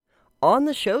On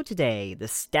the show today, the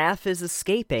staff is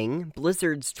escaping,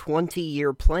 Blizzard's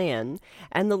 20-year plan,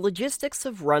 and the logistics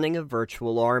of running a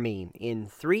virtual army. In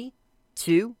 3,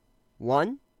 2,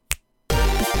 1...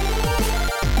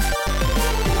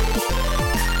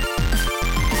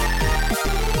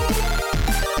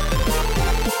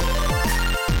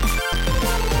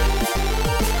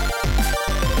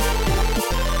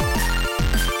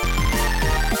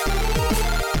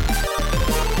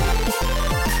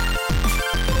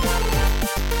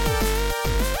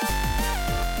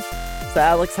 So,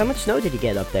 Alex, how much snow did you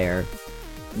get up there?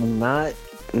 Not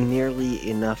nearly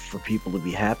enough for people to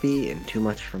be happy, and too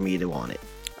much for me to want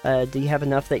it. Do you have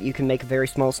enough that you can make a very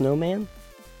small snowman?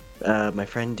 My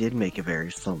friend did make a very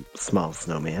small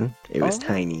snowman. It was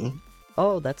tiny.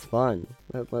 Oh, that's fun.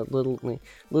 A little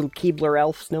Keebler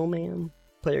elf snowman.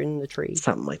 Put it in the tree.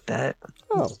 Something like that.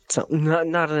 Oh.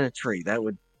 Not in a tree. That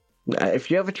would... if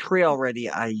you have a tree already,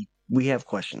 we have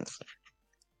questions.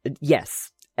 Yes.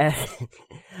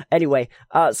 Anyway,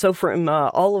 so from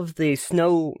all of the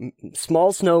small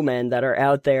snowmen that are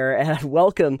out there,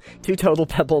 welcome to Total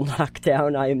Pebble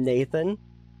Knockdown. I am Nathan.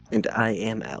 And I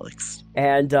am Alex.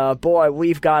 And boy,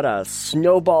 we've got a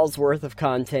snowball's worth of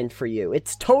content for you.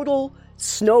 It's Total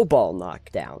Snowball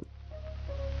Knockdown.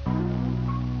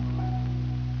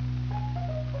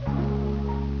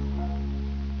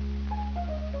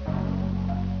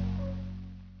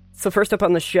 So first up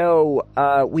on the show,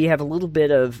 we have a little bit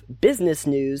of business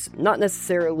news. Not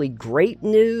necessarily great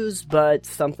news, but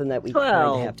something that we kind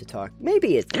of have to talk.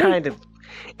 Maybe it's... Kind of.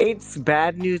 It's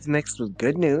bad news mixed with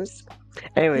good news.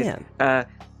 Anyways,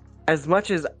 as much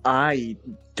as I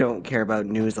don't care about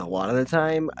news a lot of the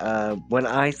time, when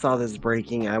I saw this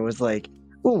breaking, I was like,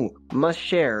 ooh, must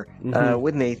share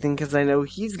with Nathan, because I know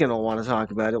he's going to want to talk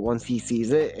about it once he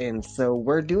sees it, and so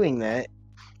we're doing that.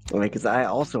 Because I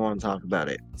also want to talk about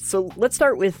it. So let's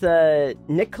start with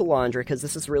Nick Calandra, because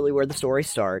this is really where the story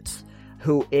starts,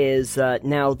 who is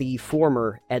now the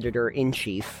former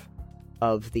editor-in-chief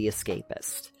of The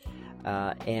Escapist.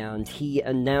 And he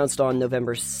announced on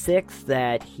November 6th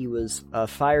that he was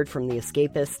fired from The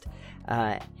Escapist,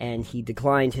 and he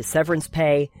declined his severance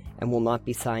pay and will not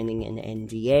be signing an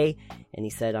NDA. And he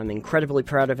said, I'm incredibly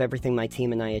proud of everything my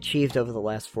team and I achieved over the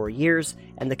last 4 years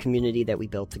and the community that we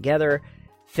built together.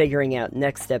 Figuring out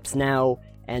next steps now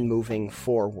and moving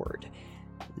forward.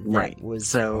 That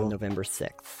was on November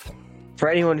 6th. For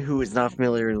anyone who is not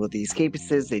familiar with what The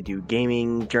Escapists is, they do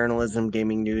gaming, journalism,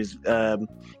 gaming news.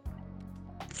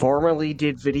 Formerly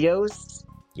did videos.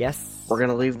 Yes. We're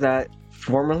going to leave that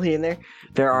formerly in there.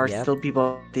 There are still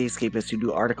people at The Escapists who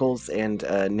do articles, and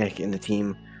Nick and the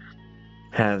team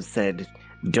have said,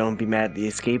 don't be mad at The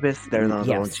Escapists. They're not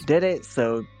the ones who did it,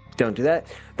 so don't do that.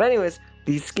 But anyways,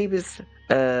 The Escapists...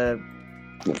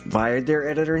 fired their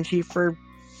editor-in-chief for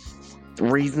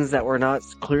reasons that were not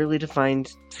clearly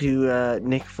defined to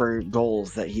Nick for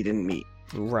goals that he didn't meet.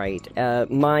 Right.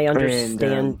 My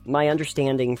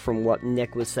understanding from what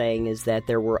Nick was saying is that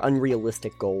there were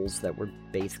unrealistic goals that were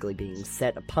basically being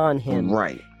set upon him.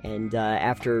 Right. And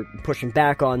after pushing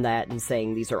back on that and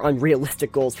saying these are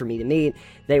unrealistic goals for me to meet,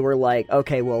 they were like,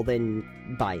 okay, well then,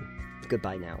 bye.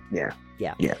 Goodbye now.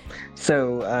 Yeah.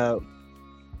 So,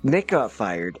 Nick got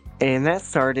fired, and that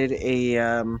started a,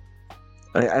 I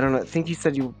don't know, I think you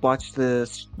said you watched the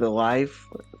live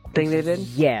thing they did?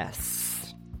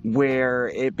 Yes. Where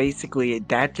it basically,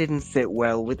 that didn't sit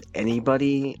well with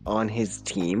anybody on his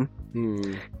team.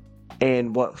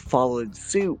 And what followed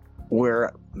suit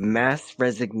were mass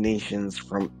resignations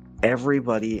from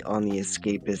everybody on the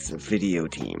Escapist video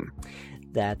team.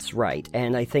 That's right,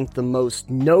 and I think the most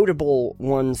notable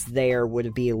ones there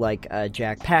would be like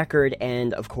Jack Packard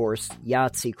and, of course,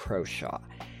 Yahtzee Croshaw.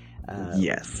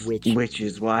 Yes, which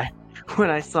is why when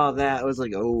I saw that, I was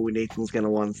like, oh, Nathan's going to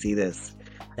want to see this.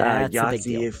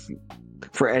 Yahtzee,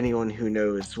 for anyone who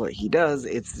knows what he does,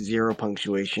 it's zero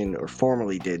punctuation, or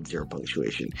formerly did zero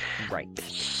punctuation. Right.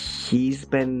 He's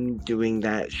been doing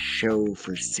that show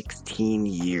for 16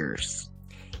 years.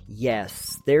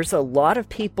 Yes, there's a lot of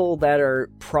people that are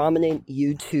prominent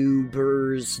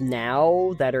YouTubers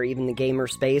now that are even in the gamer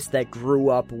space that grew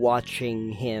up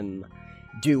watching him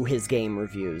do his game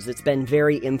reviews. It's been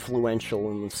very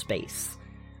influential in the space.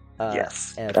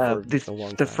 Yes.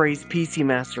 The phrase PC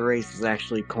Master Race was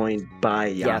actually coined by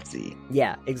Yahtzee.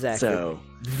 Yeah, exactly. So,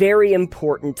 very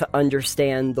important to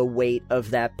understand the weight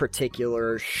of that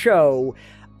particular show.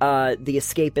 The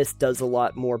Escapist does a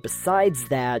lot more besides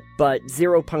that, but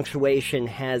Zero Punctuation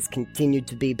has continued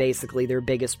to be basically their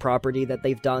biggest property that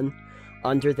they've done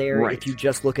under there, if you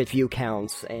just look at view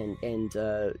counts and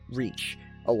reach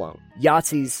alone.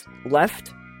 Yahtzee's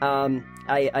left,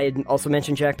 I had also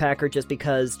mentioned Jack Packer just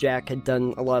because Jack had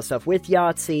done a lot of stuff with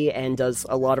Yahtzee and does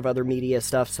a lot of other media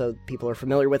stuff, so people are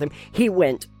familiar with him. He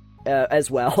went as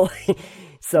well.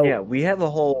 So yeah, we have a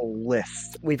whole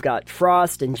list. We've got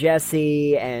Frost and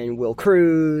Jesse and Will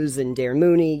Cruz and Darren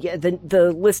Mooney. Yeah,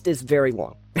 the list is very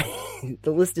long.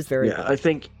 The list is very long. I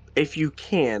think if you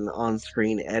can on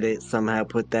screen edit, somehow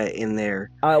put that in there.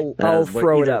 I'll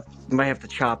throw it up. You might have to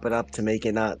chop it up to make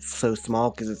it not so small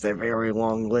because it's a very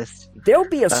long list. There'll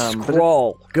be a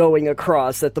scroll going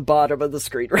across at the bottom of the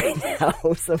screen right now,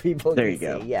 so people can see.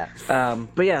 There you go. Yeah.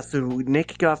 But yeah, so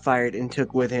Nick got fired and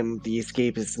took with him the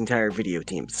Escapist's entire video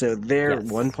team. So their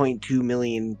 1.2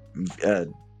 million,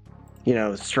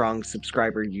 strong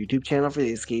subscriber YouTube channel for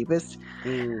the Escapist,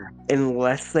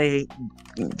 unless the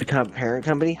parent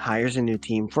company hires a new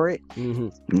team for it,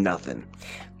 nothing.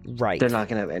 Right. They're not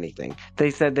going to have anything. They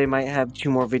said they might have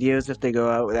 2 more videos if they go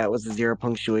out. That was a 0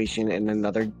 punctuation and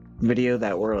another video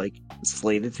that were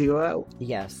slated to go out.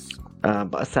 Yes.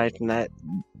 But aside from that,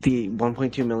 the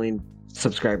 1.2 million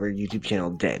subscriber YouTube channel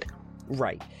dead.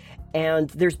 Right. And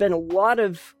there's been a lot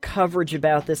of coverage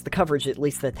about this. The coverage, at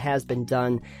least that has been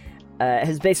done,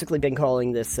 has basically been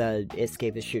calling this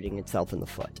Escapist shooting itself in the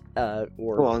foot. Not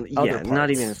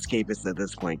even Escapist at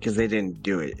this point, because they didn't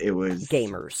do it. It was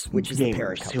Gamers, which is the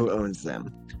parent company. Who owns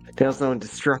them. They also own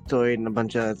Destructoid and a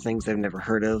bunch of other things I've never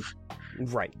heard of.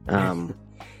 Right.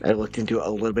 I looked into it a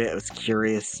little bit. I was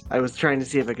curious. I was trying to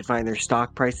see if I could find their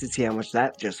stock prices, see how much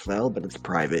that just fell, but it's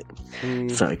private,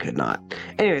 so I could not.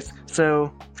 Anyways,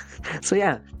 so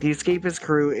yeah, the Escapist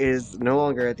crew is no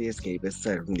longer at the Escapist,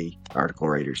 aside from the article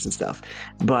writers and stuff.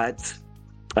 But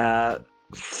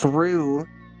through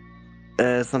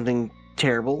something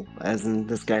terrible, as in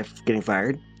this guy getting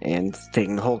fired and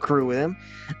taking the whole crew with him,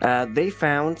 they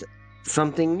found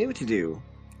something new to do.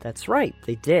 That's right,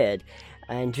 they did.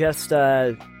 And just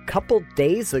a couple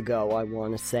days ago, I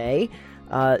want to say,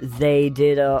 they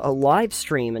did a live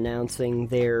stream announcing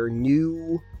their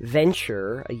new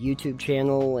venture, a YouTube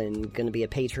channel, and going to be a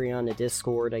Patreon, a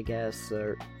Discord, I guess,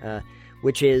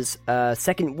 which is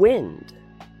Second Wind.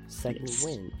 Second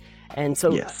Wind. And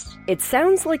so it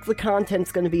sounds like the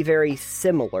content's going to be very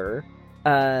similar.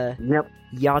 Yep.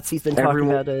 Yahtzee's been talking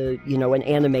about an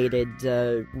animated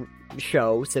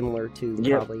show similar to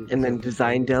probably... And then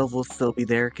Design Delve will still be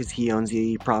there because he owns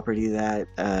the property that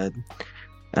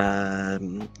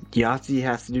Yahtzee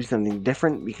has to do something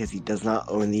different because he does not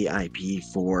own the IP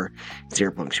for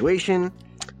 0 punctuation.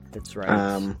 That's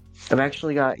right. I've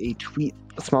actually got a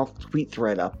small tweet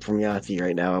thread up from Yahtzee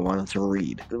right now I wanted to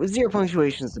read. 0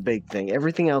 punctuation is the big thing.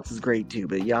 Everything else is great too,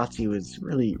 but Yahtzee was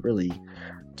really, really...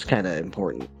 It's kind of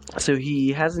important. So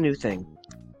he has a new thing,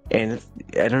 and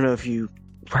I don't know if you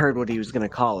heard what he was going to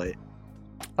call it.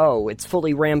 Oh, it's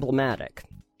Fully Ramblematic.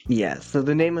 Yeah, so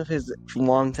the name of his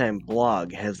longtime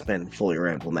blog has been Fully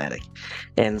Ramblematic,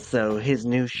 and so his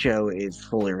new show is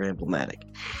Fully Ramblematic.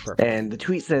 Perfect. And the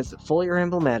tweet says, Fully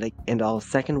Ramblematic and all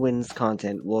Second Wind's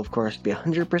content will of course be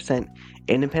 100%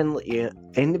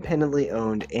 independently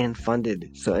owned and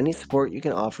funded, so any support you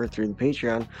can offer through the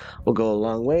Patreon will go a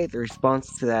long way. The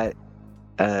response to that,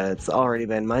 it's already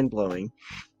been mind-blowing.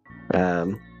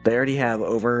 They already have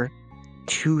over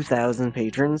 2,000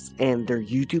 patrons, and their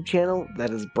YouTube channel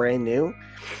that is brand new,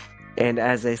 and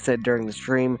as I said during the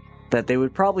stream, that they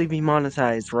would probably be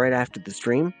monetized right after the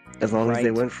stream, as long as they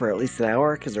went for at least an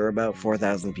hour, because there were about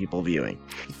 4,000 people viewing.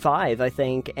 5, I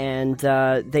think, and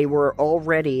they were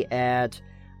already at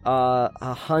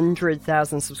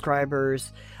 100,000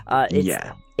 subscribers.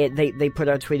 They put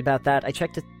out a tweet about that. I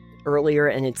checked it earlier,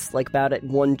 and it's about at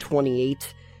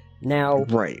 128 now.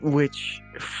 Right, which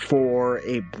for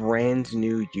a brand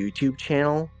new YouTube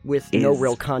channel with no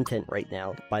real content right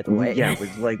now, by the way. Yeah,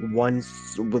 with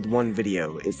one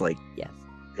video is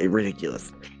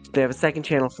ridiculous. They have a second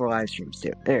channel for live streams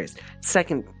too. Anyways,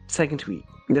 second tweet.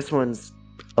 This one's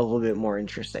a little bit more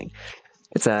interesting.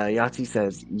 It's Yahtzee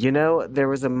says, there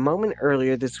was a moment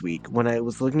earlier this week when I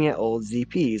was looking at old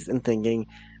ZPs and thinking,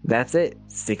 that's it,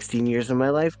 16 years of my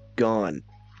life gone.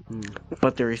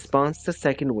 But the response to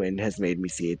Second Wind has made me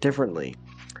see it differently.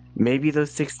 Maybe those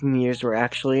 16 years were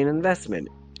actually an investment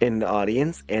in the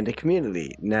audience and a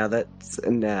community. Now that's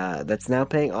now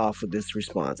paying off with this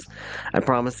response. I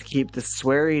promise to keep the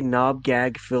sweary, knob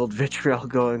gag-filled vitriol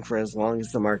going for as long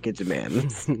as the market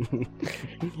demands.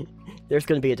 There's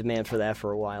going to be a demand for that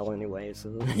for a while anyway.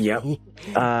 So. Yep.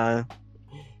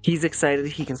 He's excited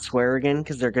he can swear again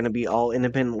because they're going to be all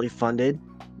independently funded.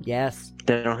 Yes.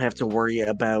 They don't have to worry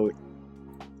about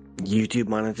YouTube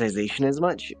monetization as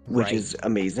much, which is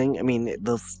amazing. I mean,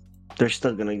 they're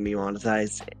still going to be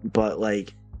monetized, but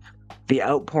the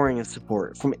outpouring of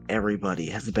support from everybody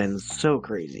has been so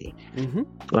crazy. Mm-hmm.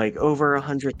 Like over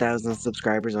 100,000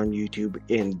 subscribers on YouTube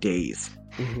in days.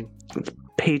 Mm-hmm.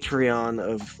 Patreon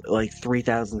of like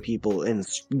 3,000 people and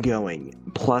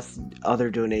going, plus other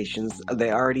donations.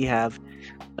 They already have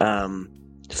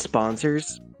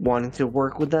sponsors wanting to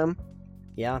work with them.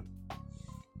 Yeah.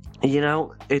 You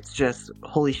know, it's just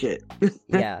holy shit.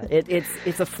 Yeah,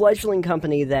 it's a fledgling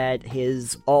company that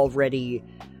is already,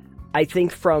 I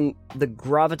think, from the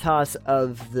gravitas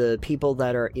of the people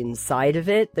that are inside of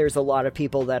it, there's a lot of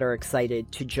people that are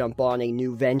excited to jump on a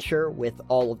new venture with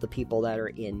all of the people that are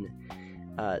in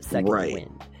Second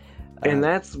Wind. And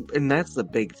that's the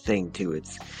big thing too.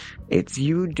 It's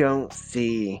you don't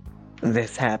see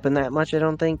this happen that much, I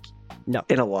don't think. No.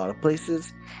 In a lot of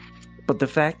places. But the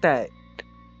fact that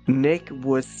Nick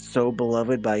was so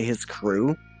beloved by his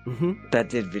crew that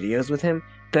did videos with him,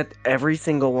 that every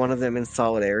single one of them in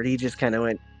solidarity just kind of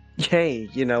went, hey,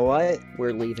 you know what?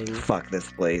 We're leaving. Fuck this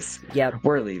place. Yeah.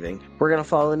 We're leaving. We're going to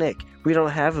follow Nick. We don't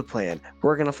have a plan.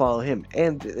 We're going to follow him.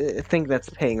 And I think that's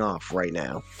paying off right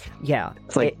now. Yeah.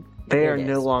 It's like they are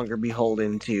no longer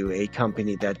beholden to a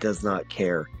company that does not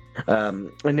care. I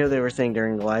know they were saying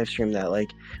during the live stream that,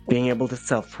 like, being able to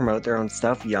self-promote their own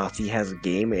stuff, Yahtzee has a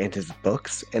game and his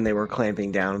books, and they were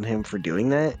clamping down on him for doing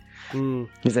that.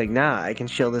 He's like, nah, I can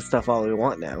shill this stuff all we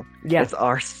want now. Yeah. It's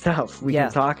our stuff. We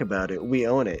can talk about it. We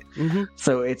own it.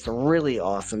 So it's really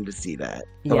awesome to see that.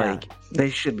 Yeah. Like, they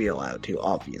should be allowed to,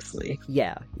 obviously.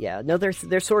 Yeah. No,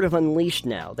 they're sort of unleashed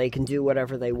now. They can do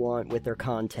whatever they want with their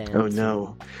content. Oh,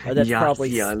 no. That's Yahtzee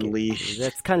probably unleashed.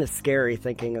 That's kind of scary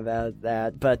thinking about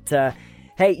that. But,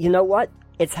 hey, you know what?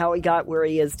 It's how he got where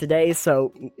he is today,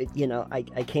 so, you know, I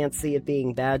can't see it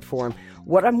being bad for him.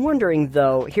 What I'm wondering,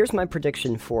 though, here's my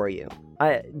prediction for you.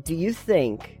 Do you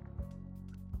think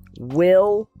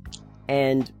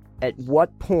and at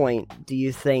what point do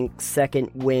you think Second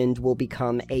Wind will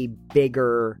become a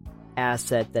bigger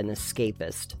asset than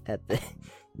Escapist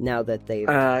now that they've...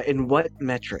 in what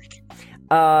metric?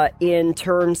 In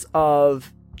terms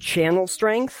of channel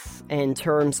strength, in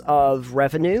terms of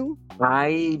revenue?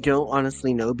 I don't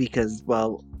honestly know because,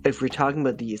 well, if we're talking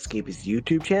about the Escapist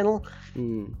YouTube channel,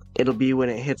 it'll be when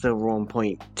it hits over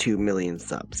 1.2 million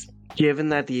subs. Given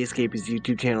that the Escapist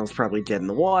YouTube channel is probably dead in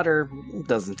the water, it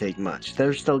doesn't take much.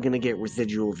 They're still going to get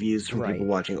residual views from people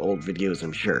watching old videos,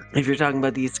 I'm sure. If you're talking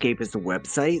about the Escapist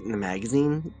website and the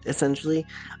magazine, essentially,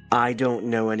 I don't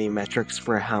know any metrics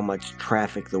for how much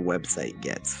traffic the website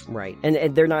gets. Right.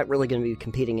 And they're not really going to be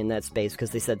competing in that space because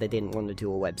they said they didn't want to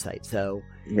do a website, so...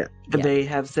 Yeah. But they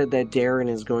have said that Darren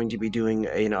is going to be doing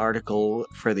an article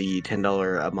for the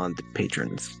 $10 a month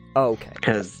patrons. Oh, okay.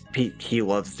 Because he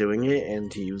loves doing it,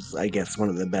 and he was, I guess, one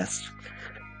of the best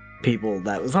people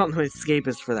that was on the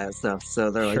Escapist for that stuff.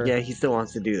 So they're like, yeah, he still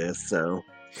wants to do this, so...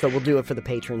 So we'll do it for the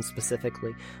patrons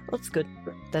specifically. Well, that's good.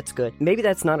 That's good. Maybe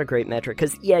that's not a great metric,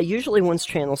 because, yeah, usually once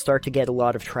channels start to get a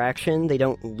lot of traction, they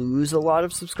don't lose a lot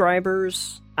of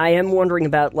subscribers. I am wondering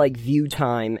about, like, view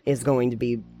time is going to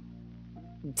be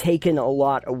taken a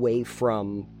lot away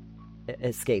from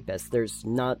Escapist. There's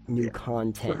not new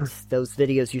content. Those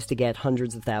videos used to get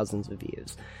hundreds of thousands of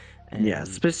views. And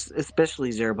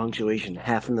especially Zero Punctuation,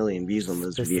 500,000 views on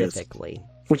those videos. Specifically.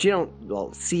 Which you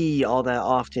don't see all that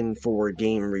often for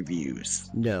game reviews.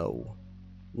 No.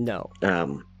 Not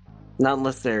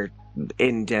unless they're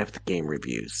in-depth game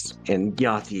reviews. And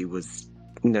Yahtzee was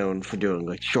known for doing,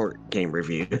 like, short game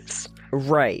reviews.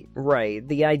 Right.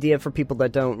 The idea for people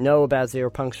that don't know about Zero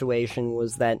Punctuation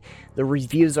was that the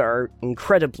reviews are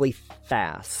incredibly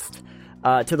fast.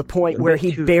 To the point where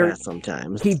he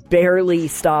barely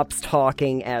stops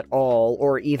talking at all,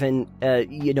 or even,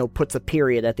 puts a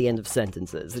period at the end of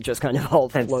sentences. It just kind of all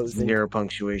flows in. Zero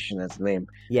Punctuation, that's the name.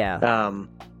 Yeah.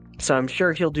 So I'm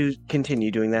sure he'll continue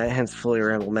doing that, hence fully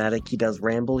ramblematic. He does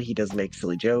ramble, he does make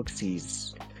silly jokes,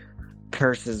 he's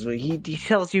curses. He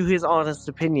tells you his honest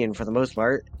opinion for the most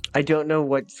part. I don't know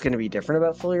what's going to be different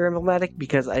about Fully Ramblematic,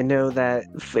 because I know that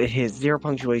his Zero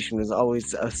Punctuation was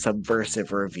always a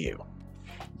subversive review.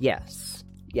 Yes.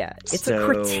 Yeah. It's a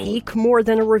critique more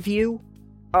than a review.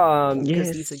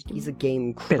 Because he's a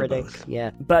game critic.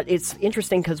 Yeah. But it's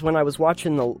interesting because when I was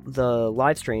watching the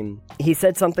live stream, he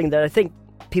said something that I think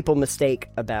people mistake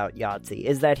about Yahtzee,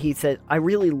 is that he said, I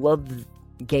really love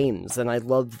games and I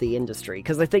love the industry.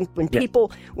 Because I think when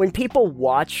people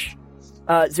watch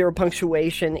Zero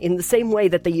Punctuation in the same way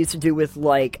that they used to do with,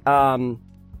 like,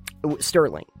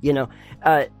 Sterling,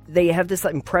 they have this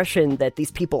impression that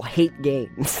these people hate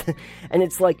games. And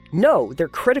it's like, no, they're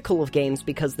critical of games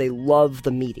because they love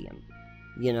the medium,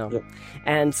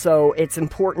 And so it's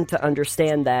important to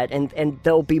understand that, and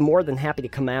they'll be more than happy to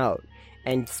come out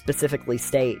and specifically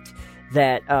state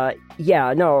that,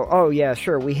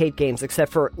 sure, we hate games,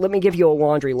 except for, let me give you a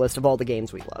laundry list of all the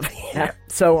games we love. Yeah.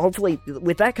 So hopefully,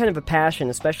 with that kind of a passion,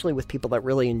 especially with people that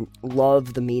really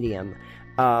love the medium,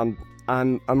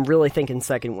 I'm really thinking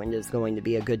Second Wind is going to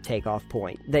be a good takeoff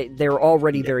point. They're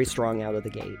already very strong out of the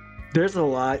gate. There's a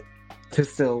lot to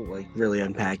still really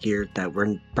unpack here that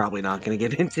we're probably not going to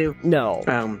get into. No.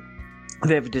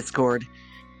 They have a Discord.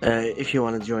 If you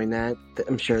want to join that,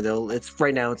 I'm sure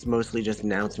right now it's mostly just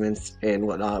announcements and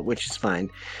whatnot, which is fine.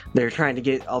 They're trying to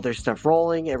get all their stuff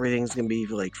rolling. Everything's going to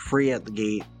be free at the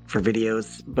gate for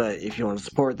videos, but if you want to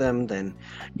support them, then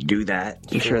do that.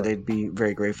 I'm sure they'd be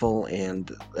very grateful,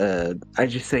 and I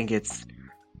just think it's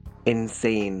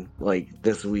insane.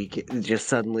 This week, it just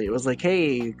suddenly it was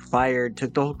hey, fired,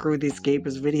 took the whole crew of the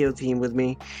Escapist video team with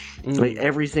me.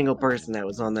 Every single person that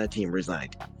was on that team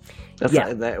resigned.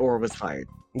 Or was fired.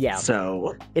 Yeah.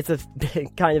 So it's a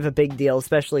kind of a big deal,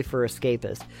 especially for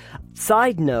Escapist.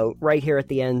 Side note, right here at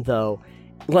the end, though,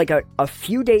 a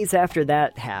few days after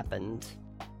that happened,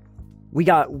 we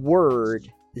got word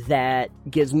that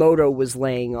Gizmodo was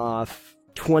laying off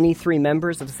 23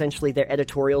 members of essentially their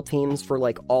editorial teams for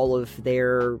all of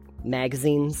their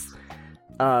magazines,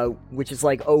 which is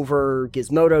over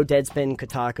Gizmodo, Deadspin,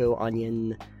 Kotaku,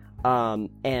 Onion,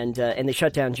 and they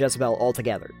shut down Jezebel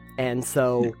altogether. And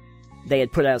so they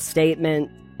had put out a statement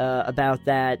about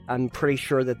that. I'm pretty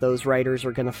sure that those writers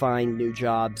are going to find new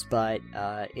jobs, but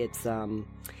it's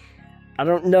I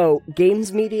don't know.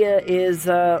 Games media is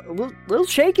a little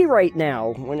shaky right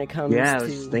now when it comes to... Yeah, I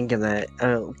was thinking that.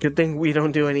 Good thing we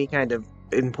don't do any kind of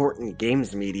important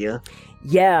games media.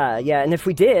 Yeah, and if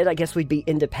we did, I guess we'd be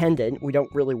independent. We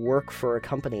don't really work for a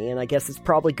company, and I guess it's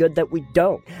probably good that we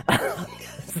don't.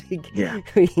 Yeah.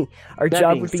 Our that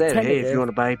job being would be said, tentative. hey, if you want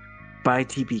to buy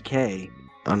TPK,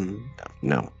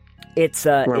 no. It's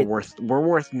we're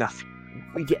worth nothing.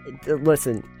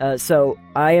 Listen, so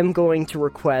I am going to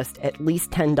request at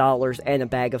least $10 and a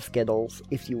bag of Skittles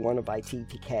if you want to buy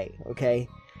TPK, okay?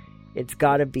 It's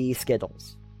gotta be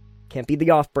Skittles. Can't be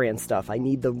the off-brand stuff. I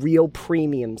need the real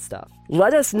premium stuff.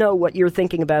 Let us know what you're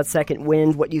thinking about Second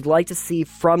Wind, what you'd like to see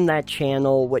from that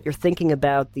channel, what you're thinking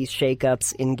about these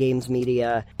shakeups in games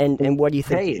media, and what do you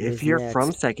think? Hey, if you're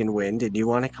from Second Wind and you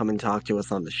want to come and talk to us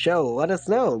on the show, let us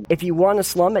know. If you want to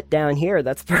slum it down here,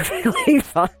 that's perfectly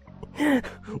fine.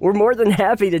 We're more than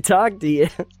happy to talk to you.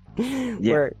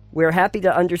 Yeah. We're happy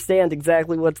to understand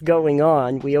exactly what's going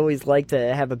on. We always like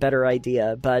to have a better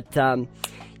idea. But,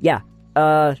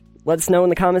 let us know in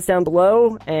the comments down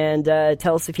below, and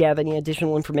tell us if you have any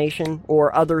additional information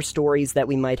or other stories that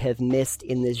we might have missed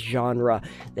in this genre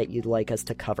that you'd like us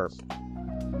to cover.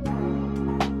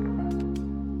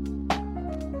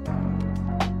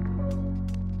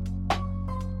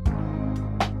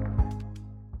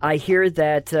 I hear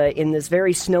that in this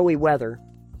very snowy weather,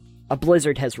 a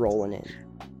blizzard has rollen in.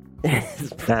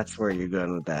 That's where you're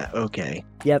going with that. Okay.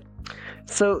 Yep.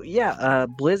 So,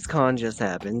 BlizzCon just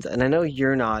happened, and I know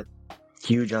you're not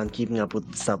huge on keeping up with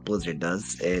the stuff Blizzard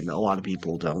does, and a lot of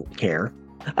people don't care.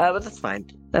 But that's fine.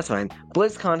 That's fine.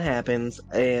 BlizzCon happens,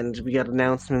 and we got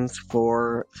announcements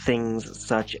for things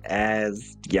such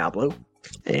as Diablo,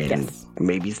 and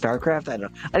maybe StarCraft. I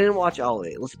don't know. I didn't watch all of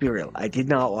it. Let's be real. I did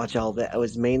not watch all of it. I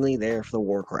was mainly there for the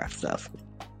Warcraft stuff.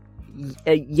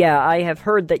 I have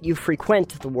heard that you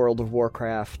frequent the World of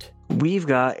Warcraft. We've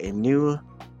got a new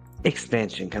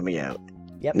expansion coming out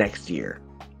next year.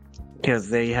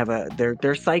 Because they have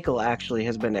their cycle actually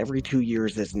has been every 2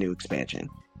 years this new expansion.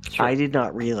 Sure. I did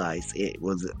not realize it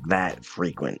was that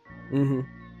frequent. Mm-hmm.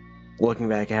 Looking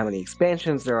back at how many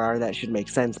expansions there are, that should make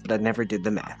sense, but I never did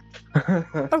the math.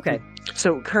 Okay.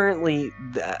 So currently,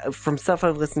 from stuff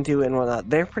I've listened to and whatnot,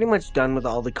 they're pretty much done with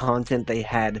all the content they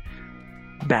had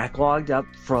backlogged up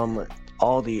from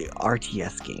all the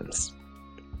RTS games.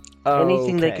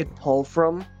 Anything they could pull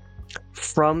from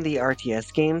the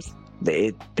RTS games,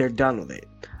 they're done with it.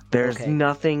 There's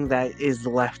nothing that is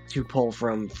left to pull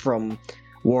from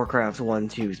Warcraft 1,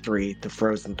 2, 3, the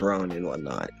Frozen Throne, and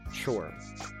whatnot. Sure.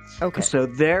 Okay. So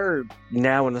they're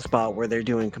now in a spot where they're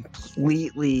doing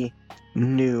completely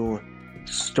new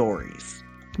stories.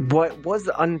 What was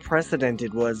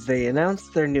unprecedented was they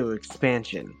announced their new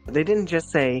expansion. They didn't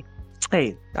just say,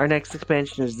 hey, our next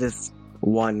expansion is this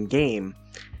one game.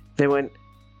 They went,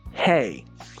 hey,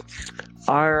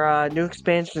 our new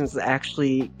expansion is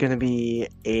actually going to be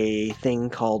a thing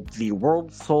called the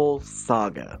World Soul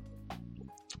Saga.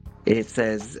 It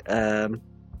says,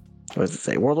 what does it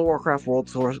say? World of Warcraft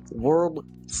World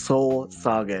Soul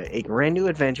Saga, a brand new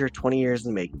adventure 20 years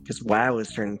in the making, because WoW is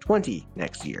turning 20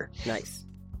 next year. Nice.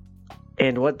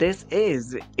 And what this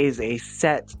is a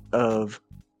set of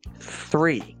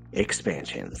 3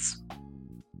 expansions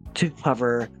to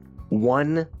cover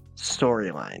one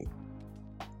storyline.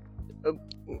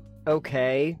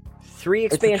 Okay. 3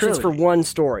 expansions for one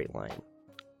storyline.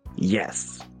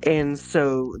 Yes. And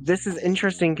so this is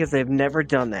interesting because they've never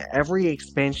done that. Every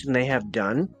expansion they have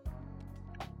done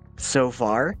so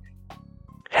far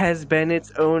has been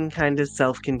its own kind of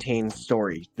self-contained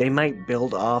story. They might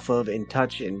build off of and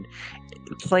touch and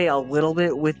play a little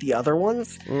bit with the other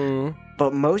ones,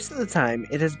 but most of the time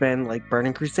it has been like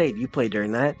Burning Crusade. You played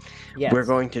during that. Yes. We're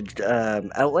going to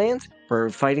Outland. We're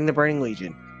fighting the Burning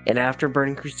Legion. And after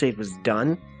Burning Crusade was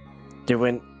done, they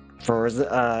went for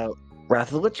Wrath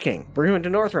of the Lich King. We're going to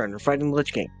Northrend. We're fighting the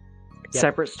Lich King. Yep.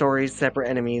 Separate stories, separate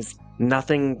enemies.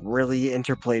 Nothing really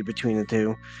interplayed between the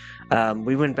two.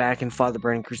 We went back and fought the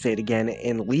Burning Crusade again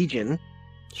in Legion.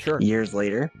 Sure. Years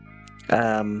later.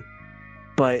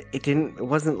 But it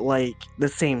wasn't like the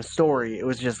same story. It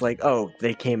was just like, oh,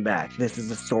 they came back. This is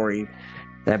a story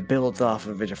that builds off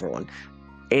of a different one.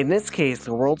 In this case,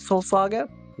 the World Soul Saga,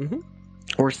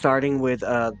 we're starting with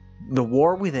the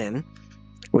War Within,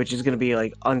 which is going to be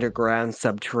like underground,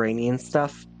 subterranean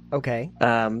stuff. Okay.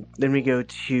 Then we go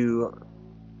to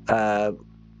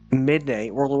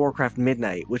Midnight, World of Warcraft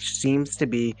Midnight, which seems to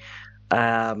be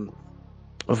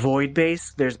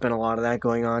void-based. There's been a lot of that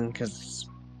going on because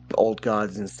old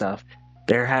gods and stuff.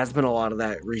 There has been a lot of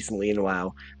that recently in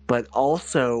WoW. But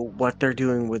also, what they're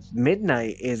doing with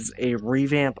Midnight is a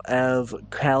revamp of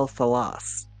Kal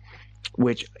Thalas,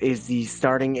 which is the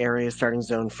starting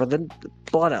zone for the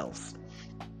Blood Elves.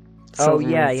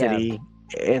 City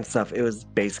and stuff. It was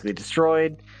basically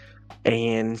destroyed,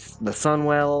 and the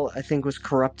Sunwell, I think, was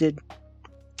corrupted.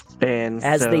 And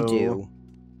As they do.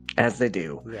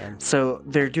 Yeah. So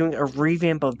they're doing a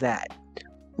revamp of that,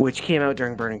 which came out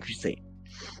during Burning Crusade.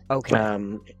 Okay.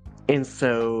 And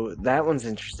so that one's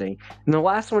interesting. And the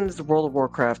last one is World of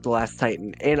Warcraft: The Last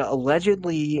Titan, and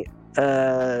allegedly,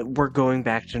 we're going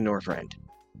back to Northrend.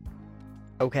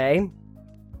 Okay.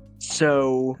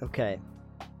 So. Okay.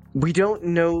 We don't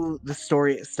know the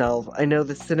story itself. I know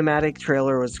the cinematic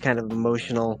trailer was kind of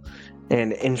emotional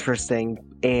and interesting,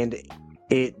 and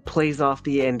it plays off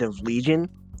the end of Legion,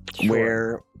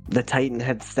 where the Titan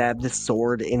had stabbed his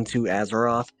sword into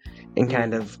Azeroth, and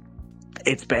kind of,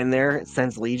 it's been there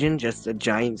since Legion, just a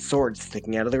giant sword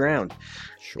sticking out of the ground.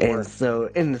 Sure. And so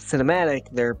in the cinematic,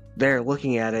 they're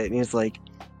looking at it, and he's like,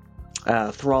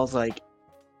 Thrall's like,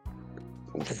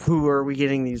 who are we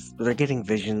getting these? They're getting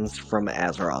visions from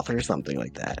Azeroth or something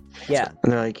like that. Yeah.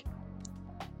 And they're like,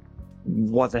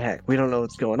 what the heck? We don't know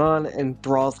what's going on. And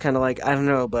Thrall's kind of like, I don't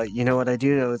know, but you know what I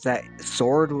do know is that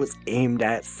sword was aimed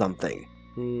at something.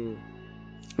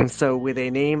 And so with a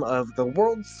name of the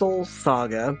World Soul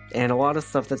Saga and a lot of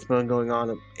stuff that's been going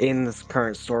on in this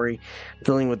current story,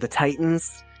 dealing with the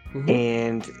Titans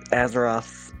and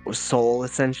Azeroth's soul,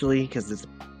 essentially, because it's,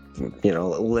 a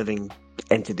living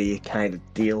entity kind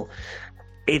of deal.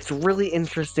 It's really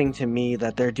interesting to me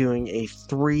that they're doing a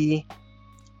 3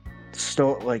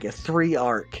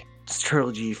 arc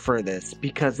trilogy for this,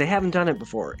 because they haven't done it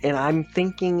before, and I'm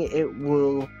thinking it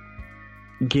will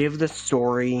give the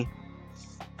story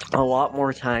a lot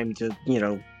more time to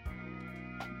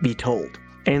be told.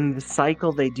 And the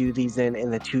cycle they do these in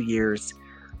the 2 years,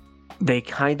 they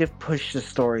kind of push the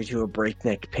story to a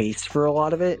breakneck pace for a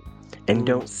lot of it, and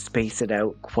don't space it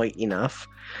out quite enough,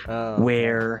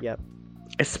 where,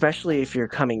 especially if you're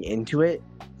coming into it,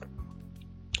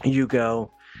 you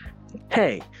go,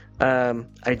 hey,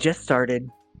 I just started,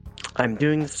 I'm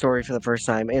doing the story for the first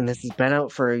time, and this has been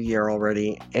out for a year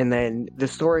already, and then the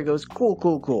story goes,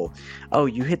 cool. Oh,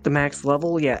 you hit the max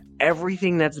level? Yeah,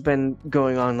 everything that's been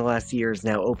going on the last year is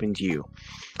now open to you.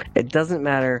 It doesn't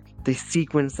matter the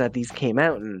sequence that these came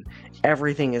out in.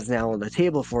 Everything is now on the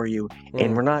table for you,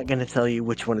 and we're not going to tell you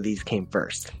which one of these came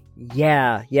first.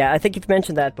 Yeah, I think you've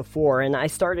mentioned that before, and I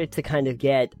started to kind of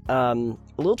get a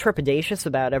little trepidatious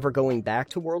about ever going back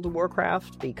to World of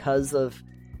Warcraft because of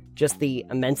just the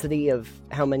immensity of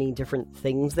how many different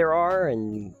things there are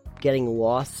and getting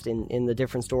lost in the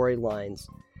different storylines.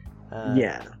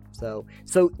 So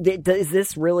is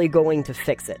this really going to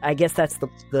fix it? I guess that's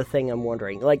the thing I'm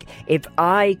wondering. Like, if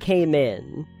I came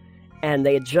in and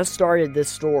they had just started this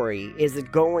story, is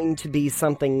it going to be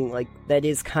something like that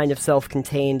is kind of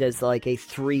self-contained as like a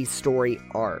 3-story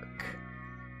arc?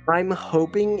 I'm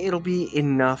hoping it'll be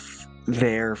enough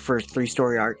there for a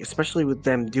 3-story arc, especially with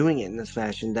them doing it in this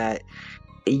fashion, that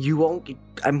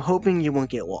I'm hoping you won't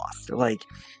get lost. Like,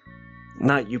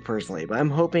 not you personally, but I'm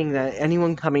hoping that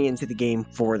anyone coming into the game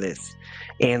for this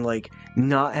and like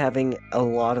not having a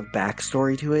lot of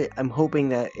backstory to it, I'm hoping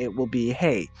that it will be,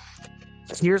 hey,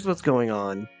 here's what's going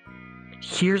on,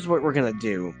 here's what we're gonna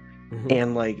do,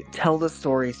 and like tell the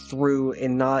story through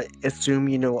and not assume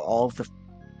you know all of the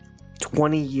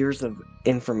 20 years of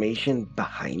information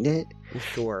behind it.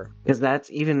 Sure. Because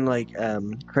that's even like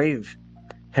Crave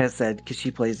has said, because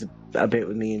she plays a bit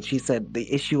with me, and she said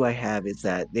the issue I have is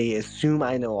that they assume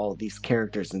I know all these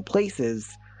characters and places,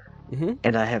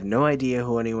 and I have no idea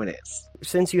who anyone is.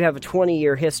 Since you have a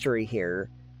 20-year history here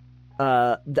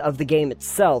of the game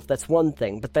itself, that's one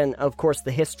thing. But then, of course,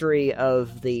 the history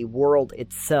of the world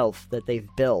itself that they've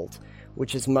built,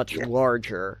 which is much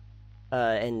larger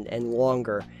and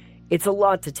longer. It's a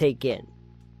lot to take in,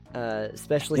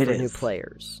 especially for new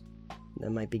players that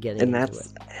might be getting into it.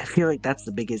 I feel like that's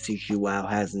the biggest issue WoW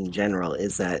has in general,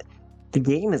 is that the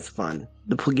game is fun.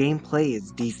 The gameplay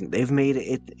is decent. They've made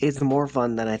it's more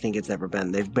fun than I think it's ever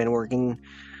been. They've been working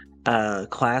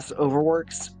class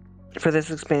overworks for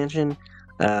this expansion.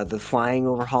 The flying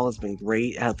overhaul has been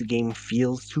great. How the game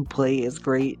feels to play is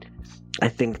great. I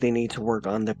think they need to work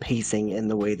on the pacing and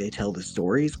the way they tell the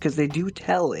stories, because they do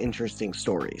tell interesting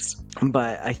stories.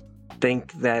 But I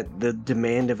think that the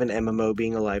demand of an MMO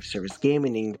being a live service game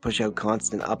and needing to push out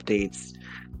constant updates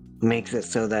makes it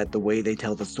so that the way they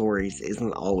tell the stories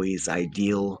isn't always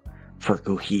ideal for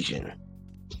cohesion.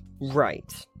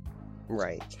 Right.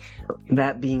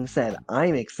 That being said,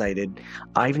 I'm excited.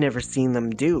 I've never seen them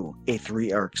do a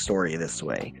 3-arc story this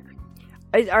way.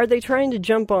 Are they trying to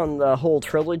jump on the whole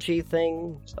trilogy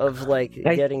thing of, like,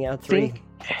 getting out 3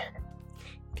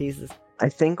 pieces? I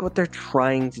think what they're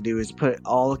trying to do is put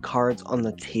all the cards on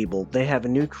the table. They have a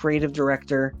new creative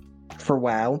director for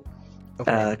WoW,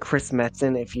 Chris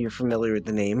Metzen, if you're familiar with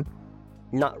the name.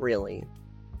 Not really.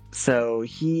 So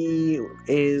he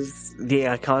is the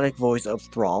iconic voice of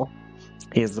Thrall.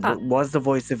 He was the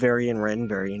voice of Varian Wren.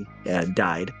 Varian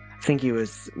died. I think he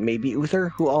was maybe Uther,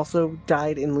 who also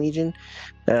died in Legion.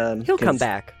 He'll come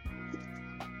back.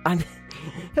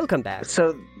 He'll come back.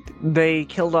 So they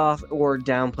killed off or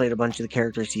downplayed a bunch of the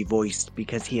characters he voiced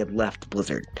because he had left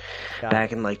Blizzard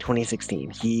back in like 2016.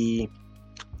 He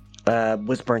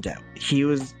was burnt out. He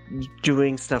was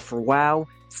doing stuff for WoW,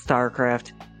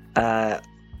 StarCraft,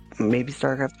 maybe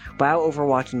StarCraft, WoW,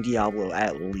 Overwatch, and Diablo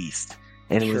at least,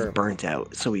 and he was burnt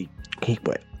out, so he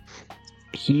quit.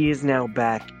 He is now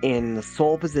back in the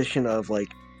sole position of like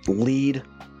lead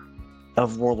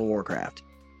of World of Warcraft.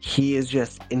 He is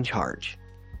just in charge.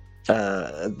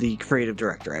 The creative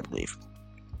director, I believe.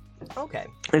 Okay.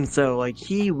 And so, like,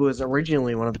 he was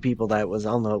originally one of the people that was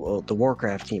on the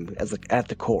Warcraft team at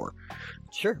the core.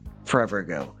 Sure. Forever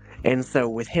ago. And so,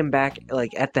 with him back,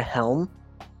 like, at the helm,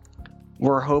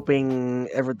 we're hoping,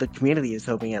 the community is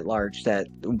hoping at large that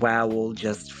WoW will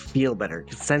just feel better.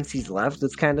 Because since he's left,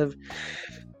 it's kind of,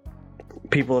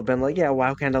 people have been like, yeah,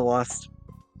 WoW kind of lost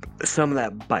some of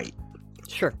that bite.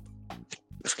 Sure.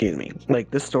 Excuse me. Like,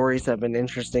 the stories have been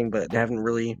interesting, but they haven't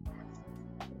really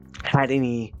had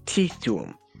any teeth to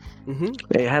them.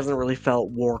 It hasn't really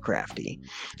felt Warcrafty.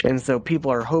 And so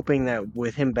people are hoping that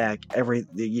with him back,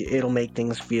 it'll make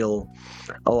things feel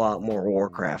a lot more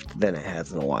Warcraft than it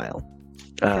has in a while.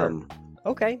 Sure.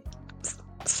 Okay.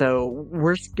 So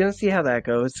we're going to see how that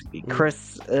goes.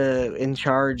 Chris in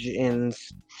charge and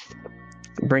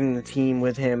bringing the team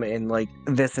with him, and like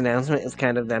this announcement is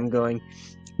kind of them going,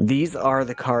 these are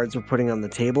the cards we're putting on the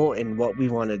table and what we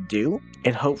want to do,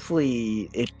 and hopefully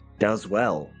it does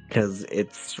well, because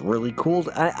it's really cool.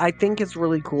 I think it's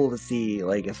really cool to see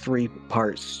like a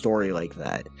 3-part story like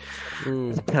that,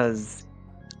 because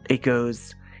it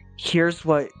goes, here's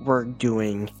what we're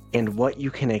doing and what you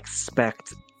can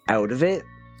expect out of it.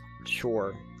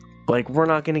 Sure. Like, we're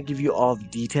not going to give you all the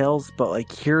details, but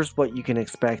like, here's what you can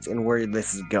expect and where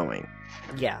this is going.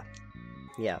 Yeah.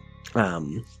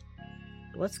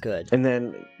 That's good. And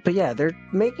then, but yeah, they're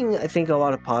making, I think, a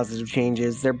lot of positive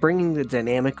changes. They're bringing the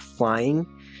dynamic flying,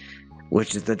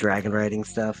 which is the dragon riding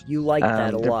stuff. You like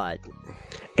that a lot.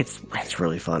 It's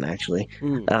really fun, actually.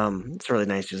 It's really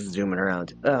nice just zooming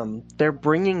around. They're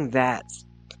bringing that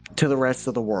to the rest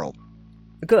of the world.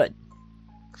 Good.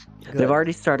 They've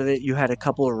already started it. You had a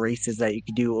couple of races that you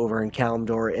could do over in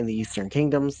Kalimdor in the Eastern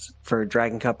Kingdoms for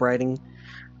Dragon Cup riding,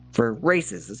 for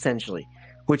races, essentially,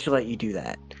 which let you do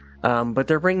that. But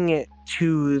they're bringing it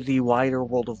to the wider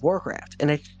World of Warcraft.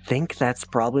 And I think that's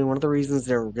probably one of the reasons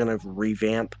they're going to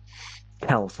revamp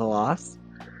Hel'Thalos.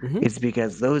 It's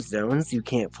because those zones you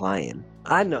can't fly in.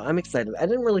 I know, I'm excited. I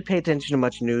didn't really pay attention to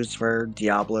much news for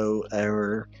Diablo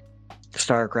or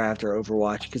StarCraft or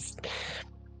Overwatch, because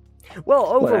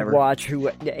Well, Whatever.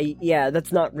 Overwatch, yeah,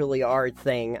 that's not really our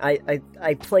thing. I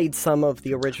played some of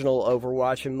the original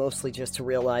Overwatch, and mostly just to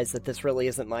realize that this really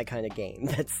isn't my kind of game.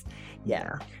 That's,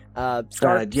 yeah.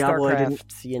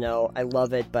 StarCraft, I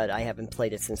love it, but I haven't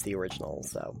played it since the original,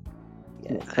 so...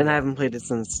 Yeah, and I haven't played it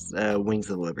since Wings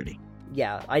of Liberty.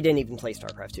 Yeah, I didn't even play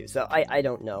StarCraft 2, so I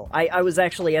don't know. I was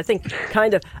actually, I think,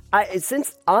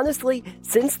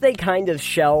 since they kind of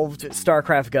shelved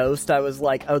StarCraft Ghost, I was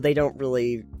like, oh, they don't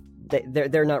really...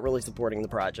 They're not really supporting the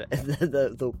project,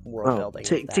 the world building.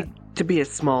 To be a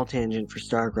small tangent for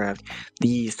StarCraft,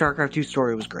 the StarCraft 2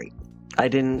 story was great. I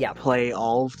didn't play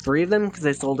all 3 of them because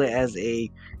I sold it as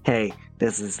hey,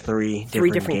 this is three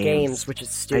different games, which is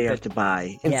stupid. You have to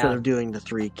buy instead of doing the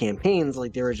 3 campaigns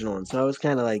like the original one. So I was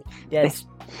kind of like,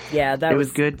 it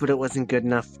was good, but it wasn't good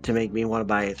enough to make me want to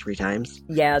buy it 3 times.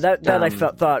 Yeah, that I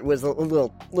thought was a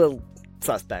little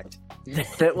suspect.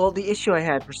 The issue I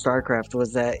had for StarCraft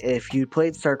was that if you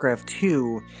played StarCraft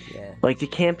 2, like the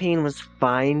campaign was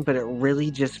fine, but it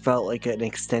really just felt like an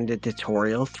extended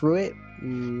tutorial through it.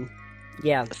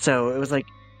 Yeah. So it was like,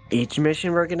 each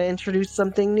mission we're going to introduce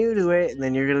something new to it, and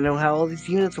then you're going to know how all these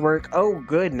units work. Oh,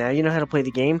 good, now you know how to play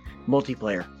the game.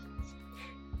 Multiplayer.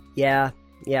 Yeah,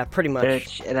 pretty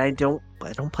much. And I don't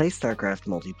play StarCraft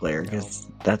multiplayer because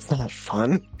that's not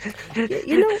fun.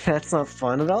 That's not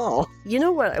fun at all. You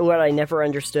know what I never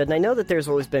understood, and I know that there's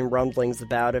always been rumblings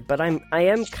about it, but I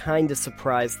am kind of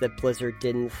surprised that Blizzard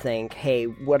didn't think, hey,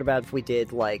 what about if we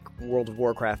did like World of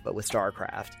Warcraft but with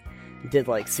StarCraft? Did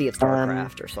like Sea of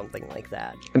StarCraft or something like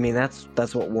that. I mean,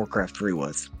 that's what Warcraft 3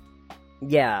 was.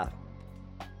 Yeah.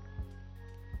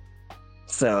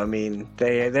 So I mean,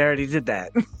 they already did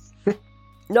that.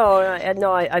 No,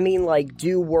 I mean, like,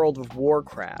 do World of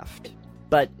Warcraft,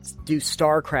 but do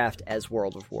StarCraft as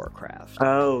World of Warcraft.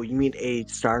 Oh, you mean a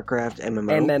StarCraft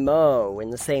MMO? MMO, in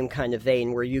the same kind of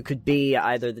vein, where you could be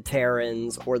either the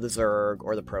Terrans, or the Zerg,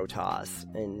 or the Protoss,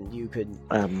 and you could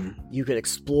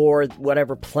explore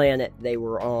whatever planet they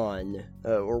were on,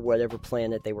 or whatever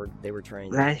planet they were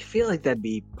trying to... I feel like that'd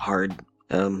be hard.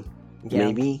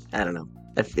 Maybe? I don't know.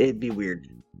 It'd be weird.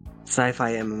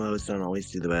 Sci-fi MMOs don't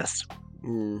always do the best.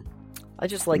 I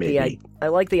just like I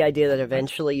like the idea that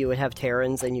eventually you would have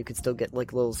Terrans and you could still get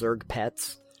like little Zerg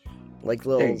pets, like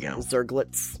little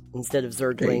Zerglets instead of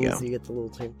Zerglings. You get the little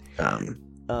thing.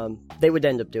 They would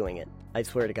end up doing it. I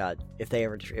swear to God, if they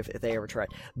ever tried.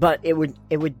 But it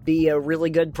would be a really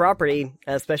good property,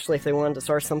 especially if they wanted to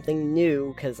start something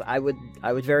new. Because I would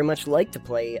very much like to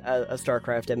play a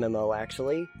StarCraft MMO.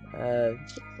 Actually,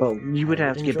 well, you would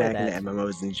have to get back into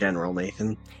MMOs in general,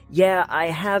 Nathan. Yeah, I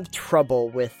have trouble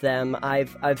with them.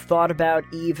 I've thought about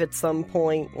EVE at some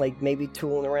point, like maybe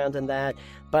tooling around in that,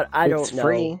 but I don't know. It's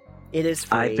free. It is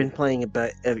free. I've been playing a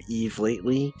bit of EVE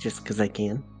lately, just because I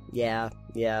can. Yeah.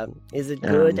 Is it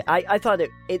good? I thought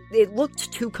it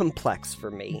looked too complex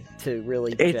for me to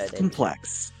really judge it. It's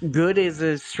complex. Good is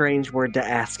a strange word to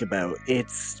ask about.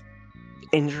 It's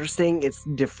interesting. It's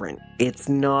different. It's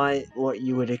not what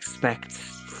you would expect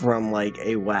from, like,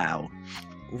 a WoW.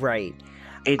 Right.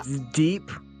 It's deep.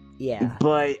 Yeah.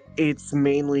 But it's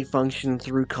mainly functioned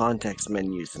through context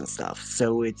menus and stuff.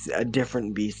 So it's a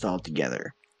different beast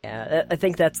altogether. Yeah, I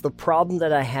think that's the problem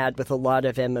that I had with a lot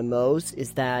of MMOs,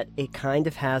 is that it kind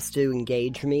of has to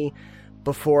engage me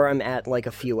before I'm at like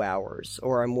a few hours,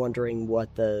 or I'm wondering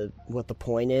what the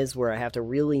point is, where I have to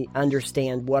really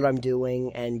understand what I'm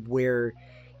doing and where,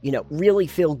 really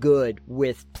feel good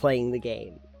with playing the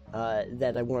game,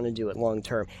 that I want to do it long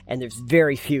term. And there's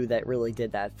very few that really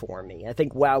did that for me. I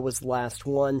think WoW was the last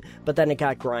one, but then it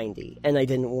got grindy, and I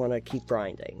didn't want to keep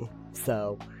grinding,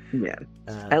 so... Yeah.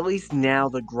 At least now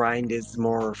the grind is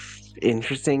more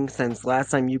interesting, since last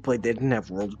time you played they didn't have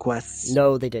world quests.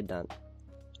 No, they did not.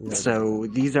 So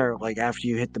these are like after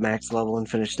you hit the max level and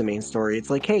finish the main story. It's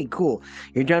like, hey, cool.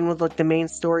 You're done with like the main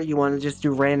story. You want to just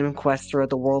do random quests throughout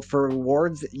the world for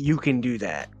rewards? You can do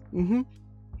that. Mm-hmm.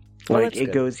 Like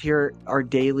it goes, here are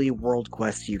daily world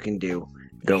quests you can do.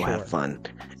 Go have fun.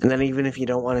 And then even if you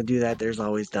don't want to do that, there's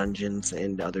always dungeons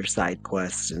and other side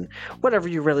quests and whatever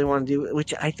you really want to do,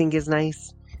 which I think is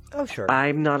nice. Oh, sure.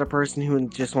 I'm not a person who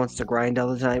just wants to grind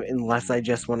all the time unless I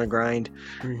just want to grind.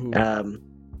 Mm-hmm.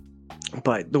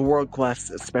 But the world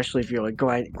quests, especially if you're like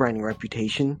grinding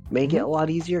reputation, make it a lot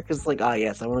easier, because like,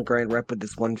 yes, I want to grind rep with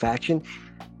this one faction.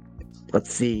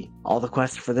 Let's see all the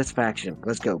quests for this faction.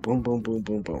 Let's go. Boom, boom, boom,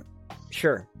 boom, boom.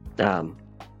 Sure.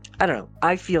 I don't know.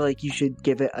 I feel like you should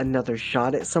give it another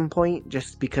shot at some point,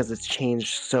 just because it's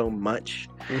changed so much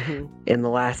in the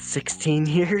last 16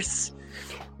 years.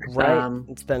 Right.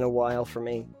 It's been a while for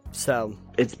me, so...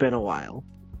 It's been a while,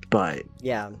 but...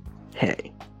 Yeah.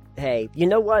 Hey. hey, you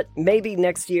know what? Maybe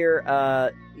next year,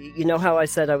 you know how I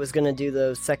said I was going to do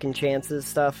those second chances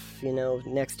stuff,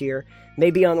 next year?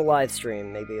 Maybe on a live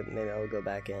stream. Maybe I'll go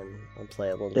back in and play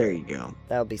a little bit. There you go.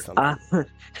 That would be something.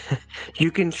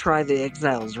 You can try the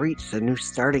Exiles Reach, the new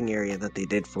starting area that they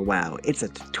did for WoW. It's a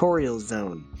tutorial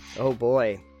zone. Oh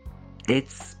boy.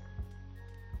 It's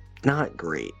not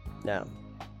great. No.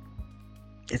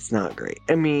 It's not great.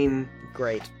 I mean...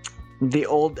 Great.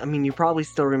 You probably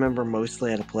still remember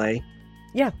mostly how to play.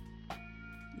 Yeah.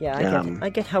 Yeah, I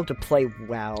get how to play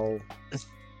WoW.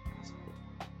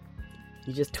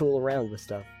 You just tool around with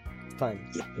stuff. It's fun.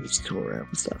 Yeah, you just tool around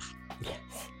with stuff. Yes.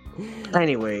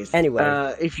 Anyway,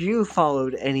 if you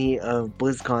followed any of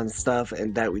BlizzCon's stuff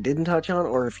and that we didn't touch on,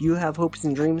 or if you have hopes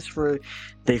and dreams for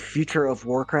the future of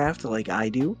Warcraft like I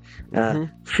do,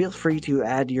 feel free to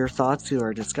add your thoughts to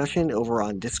our discussion over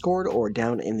on Discord or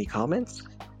down in the comments.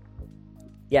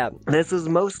 Yeah. This is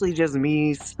mostly just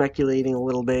me speculating a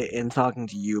little bit and talking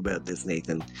to you about this,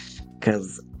 Nathan,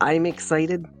 because I'm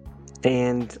excited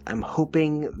and I'm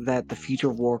hoping that the future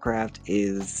of Warcraft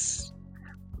is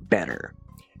better.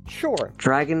 Sure.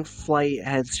 Dragonflight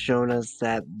has shown us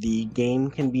that the game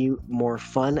can be more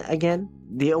fun again.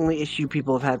 The only issue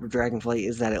people have had with Dragonflight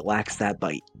is that it lacks that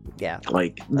bite. Yeah.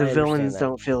 Like, the villains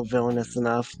don't feel villainous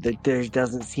enough. There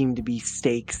doesn't seem to be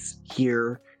stakes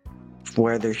here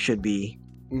where there should be.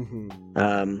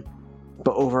 But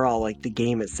overall, like, the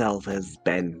game itself has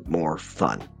been more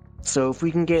fun. So if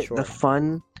we can get the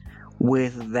fun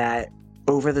with that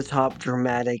over-the-top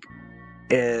dramatic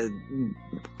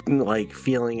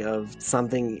feeling of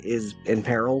something is in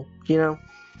peril,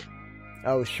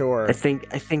 Oh, sure. I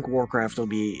think Warcraft will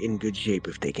be in good shape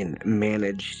if they can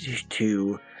manage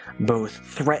to both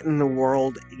threaten the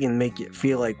world and make it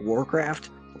feel like Warcraft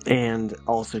and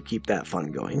also keep that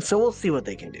fun going. So we'll see what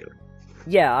they can do.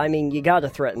 Yeah, I mean, you gotta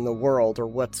threaten the world or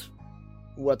what's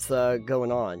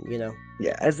going on,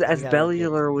 Yeah, as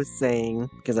Bellular was saying,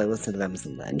 because I listen to them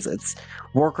sometimes,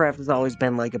 Warcraft has always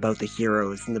been like about the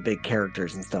heroes and the big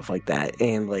characters and stuff like that,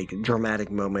 and like dramatic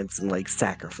moments and like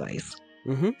sacrifice.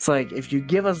 It's like, if you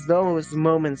give us those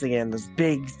moments again, those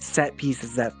big set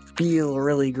pieces that feel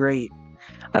really great,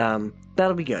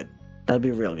 that'll be good. That'll be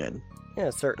real good.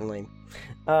 Yeah, certainly.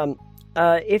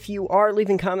 If you are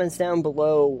leaving comments down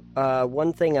below,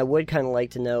 one thing I would kind of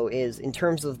like to know is, in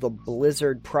terms of the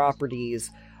Blizzard properties,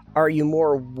 are you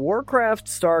more Warcraft,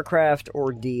 StarCraft,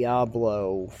 or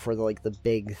Diablo for the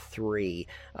big three?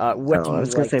 I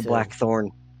was going to say Blackthorn.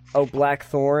 Oh,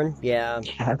 Blackthorn? Yeah.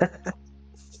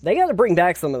 They got to bring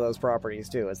back some of those properties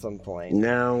too at some point.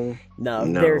 No.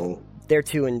 They're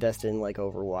too invested in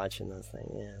Overwatch and this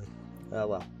thing. Yeah. Oh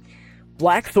well.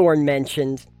 Blackthorn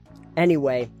mentioned.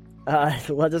 Anyway.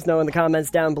 Let us know in the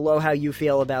comments down below how you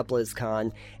feel about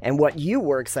BlizzCon and what you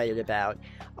were excited about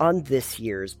on this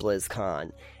year's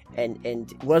BlizzCon.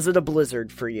 And was it a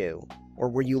blizzard for you? Or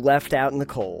were you left out in the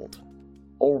cold?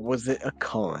 Or was it a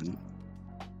con?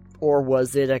 Or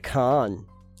was it a con?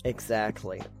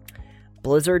 Exactly.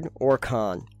 Blizzard or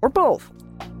con? Or both?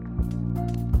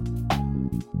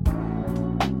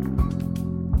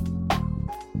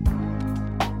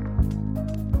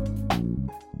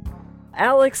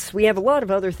 Alex, we have a lot of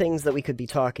other things that we could be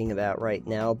talking about right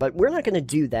now, but we're not going to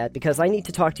do that because I need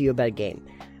to talk to you about a game.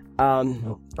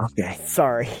 Okay.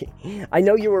 Sorry. I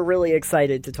know you were really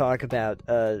excited to talk about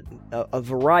a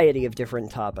variety of different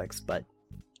topics, but...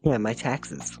 Yeah, my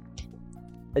taxes.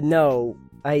 No,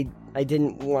 I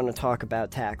didn't want to talk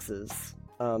about taxes.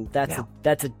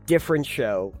 That's a different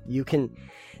show. You can...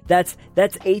 That's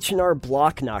H&R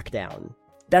Block Knockdown.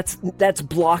 That's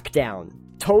Block Down.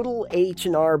 Total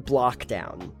H&R Block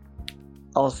Down.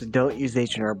 Also, don't use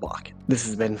H&R Block. This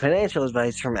has been financial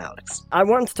advice from Alex. I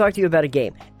wanted to talk to you about a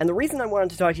game. And the reason I wanted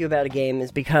to talk to you about a game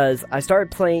is because I started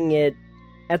playing it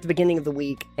at the beginning of the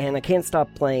week, and I can't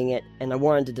stop playing it, and I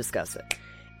wanted to discuss it.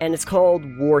 And it's called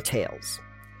War Tales.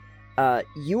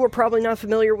 You are probably not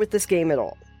familiar with this game at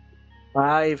all.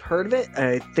 I've heard of it.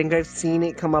 I think I've seen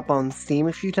it come up on Steam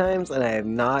a few times, and I have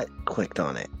not clicked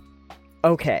on it.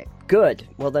 Okay, good.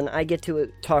 Well, then I get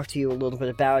to talk to you a little bit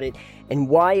about it and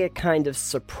why it kind of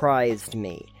surprised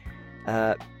me.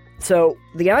 So,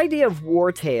 the idea of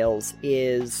War Tales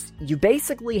is you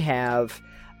basically have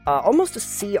almost a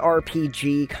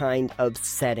CRPG kind of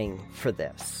setting for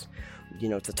this.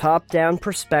 It's a top-down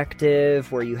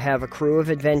perspective where you have a crew of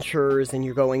adventurers and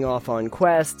you're going off on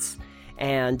quests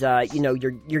and,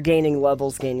 you're gaining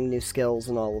levels, gaining new skills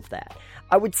and all of that.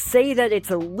 I would say that it's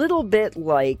a little bit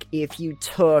like if you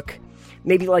took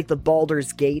maybe the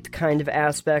Baldur's Gate kind of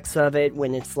aspects of it,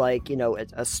 when it's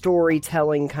a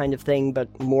storytelling kind of thing,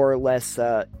 but more or less,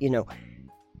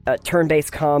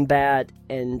 turn-based combat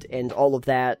and all of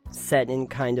that set in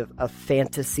kind of a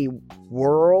fantasy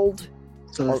world.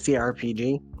 So the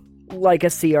CRPG? Like a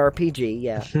CRPG,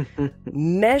 yeah.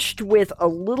 Meshed with a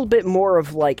little bit more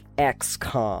of like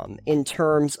XCOM in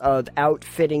terms of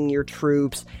outfitting your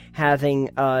troops, having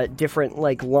different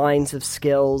like lines of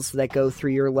skills that go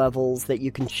through your levels that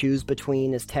you can choose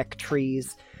between as tech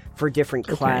trees for different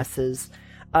classes.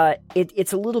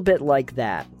 It's a little bit like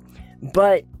that.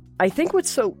 But I think what's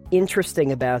so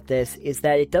interesting about this is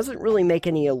that it doesn't really make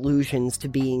any allusions to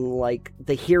being like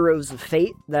the heroes of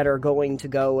fate that are going to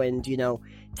go and,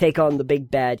 take on the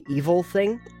big bad evil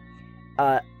thing,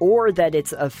 or that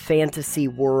it's a fantasy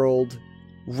world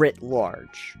writ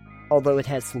large, although it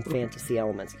has some fantasy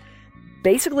elements.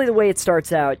 Basically, the way it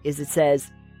starts out is it says,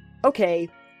 okay,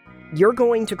 you're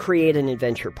going to create an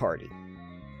adventure party.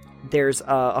 There's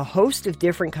a host of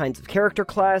different kinds of character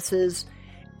classes,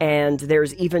 and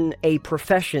there's even a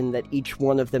profession that each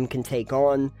one of them can take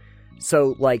on.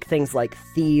 So, like, things like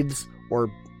thieves,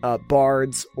 or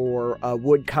bards, or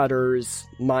woodcutters,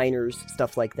 miners,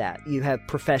 stuff like that. You have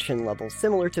profession levels,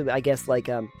 similar to, I guess, like,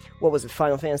 what was it,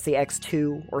 Final Fantasy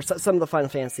X2? Or some of the Final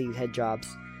Fantasy had jobs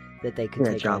that they could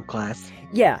take job on. class.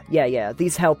 Yeah.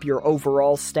 These help your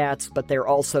overall stats, but they're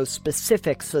also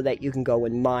specific so that you can go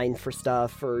and mine for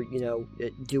stuff, or,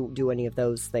 do any of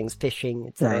those things, fishing,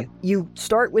 etc. Right. You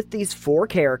start with these 4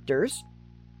 characters,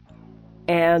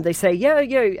 and they say, yeah,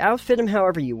 outfit them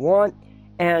however you want,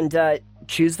 and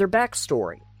choose their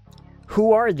backstory.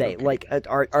 Who are they? Okay. Like,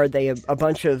 are they a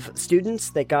bunch of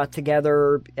students that got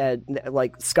together,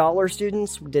 like scholar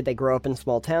students? Did they grow up in a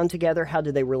small town together? How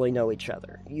do they really know each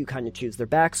other? You kind of choose their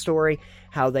backstory,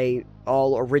 how they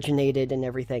all originated and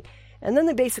everything. And then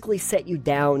they basically set you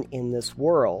down in this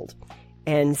world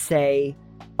and say,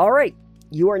 all right,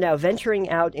 you are now venturing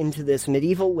out into this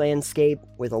medieval landscape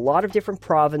with a lot of different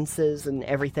provinces and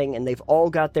everything, and they've all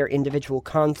got their individual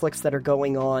conflicts that are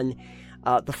going on.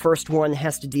 The first one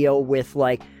has to deal with,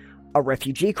 like, a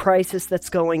refugee crisis that's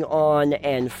going on,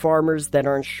 and farmers that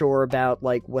aren't sure about,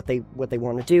 like, what they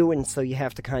want to do, and so you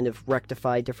have to kind of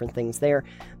rectify different things there.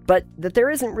 But that there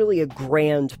isn't really a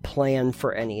grand plan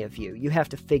for any of you. You have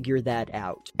to figure that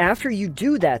out. After you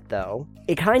do that, though,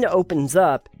 it kind of opens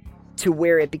up to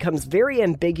where it becomes very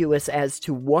ambiguous as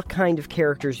to what kind of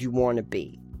characters you want to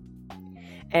be.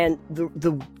 And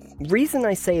the reason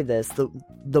I say this,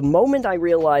 the moment I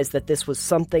realized that this was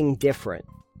something different,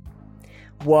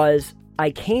 was I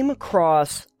came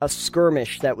across a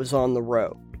skirmish that was on the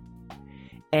road.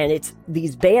 And it's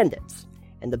these bandits.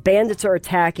 And the bandits are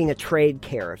attacking a trade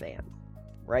caravan,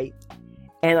 right?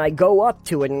 And I go up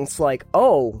to it and it's like,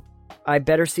 oh, I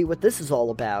better see what this is all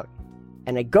about.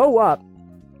 And I go up,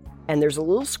 and there's a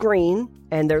little screen,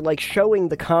 and they're like showing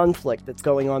the conflict that's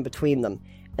going on between them.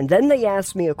 And then they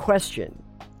ask me a question.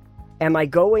 Am I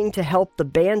going to help the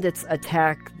bandits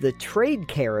attack the trade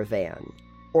caravan?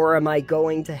 Or am I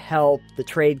going to help the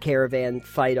trade caravan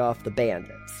fight off the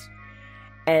bandits?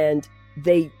 And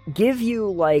they give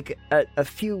you, like, a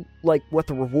few, like, what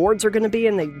the rewards are going to be,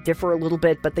 and they differ a little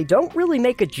bit, but they don't really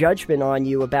make a judgment on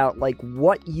you about, like,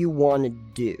 what you want to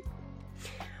do.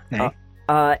 Okay.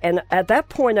 And at that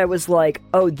point, I was like,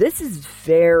 oh, this is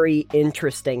very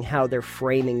interesting how they're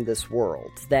framing this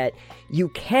world. That you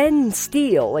can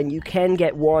steal, and you can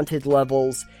get wanted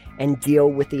levels, and deal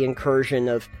with the incursion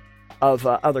of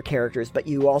other characters, but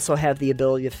you also have the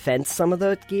ability to fence some of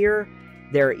the gear.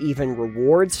 There are even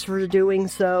rewards for doing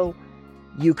so.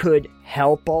 You could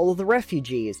help all of the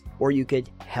refugees, or you could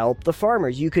help the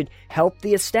farmers. You could help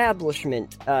the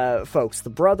establishment folks, the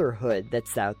brotherhood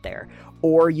that's out there.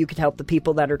 Or you could help the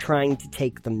people that are trying to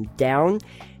take them down.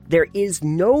 There is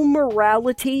no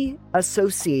morality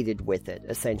associated with it,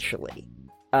 essentially.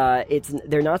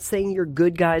 They're not saying you're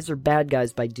good guys or bad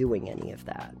guys by doing any of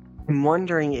that. I'm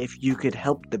wondering if you could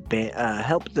help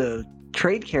the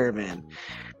trade caravan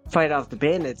fight off the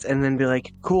bandits, and then be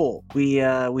like, cool, we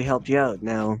helped you out,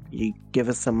 now you give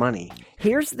us some money.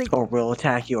 Or we'll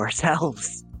attack you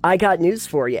ourselves. I got news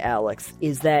for you, Alex,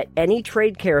 is that any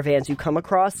trade caravans you come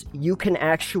across, you can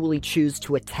actually choose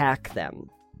to attack them.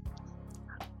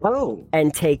 Oh.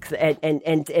 And take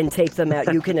take them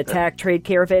out. You can attack trade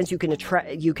caravans, you can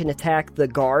attack the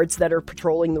guards that are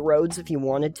patrolling the roads if you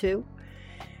wanted to.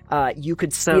 You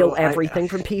could steal everything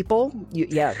from people.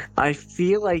 I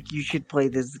feel like you should play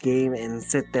this game and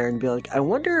sit there and be like, I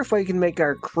wonder if I can make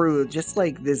our crew just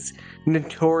like this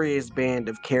notorious band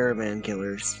of caravan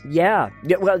killers. Yeah.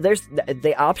 Well,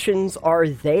 the options are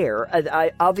there.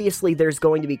 Obviously, there's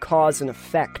going to be cause and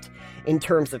effect in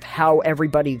terms of how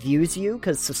everybody views you,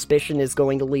 because suspicion is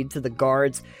going to lead to the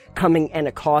guards coming and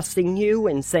accosting you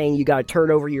and saying you got to turn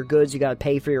over your goods, you got to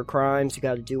pay for your crimes, you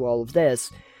got to do all of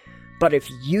this. But if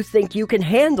you think you can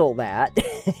handle that,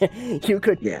 you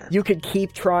could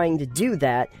keep trying to do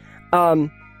that.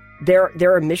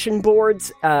 There are mission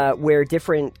boards where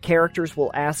different characters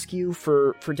will ask you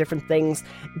for different things,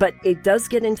 but it does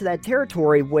get into that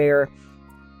territory where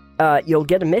you'll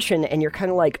get a mission and you're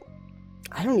kind of like,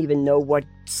 I don't even know what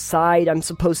side I'm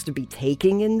supposed to be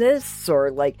taking in this,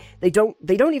 or like they don't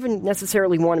even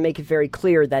necessarily want to make it very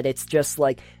clear that it's just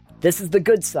like, this is the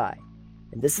good side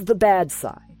and this is the bad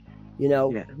side.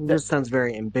 This sounds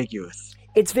very ambiguous.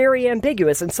 It's very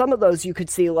ambiguous, and some of those you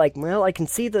could see like, well, I can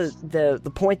see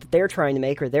the point that they're trying to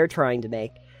make, or they're trying to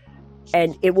make,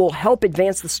 and it will help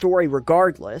advance the story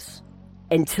regardless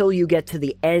until you get to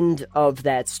the end of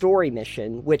that story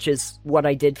mission, which is what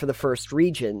I did for the first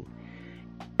region,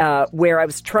 where I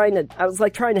was trying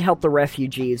to help the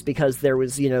refugees because there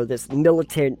was, this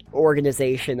militant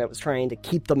organization that was trying to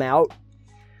keep them out.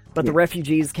 But the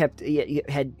refugees had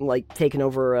taken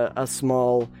over a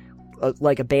small,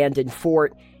 abandoned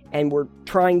fort, and were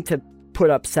trying to put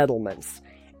up settlements.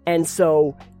 And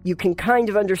so you can kind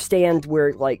of understand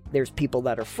where, there's people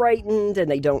that are frightened,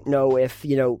 and they don't know if,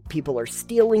 people are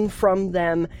stealing from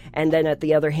them. And then at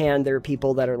the other hand, there are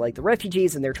people that are like the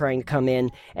refugees, and they're trying to come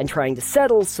in and trying to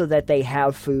settle so that they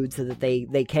have food, so that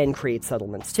they can create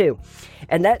settlements too.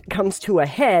 And that comes to a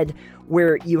head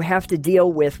where you have to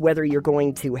deal with whether you're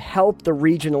going to help the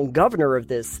regional governor of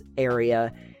this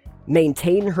area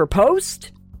maintain her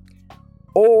post,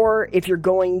 or if you're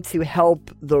going to help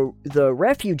the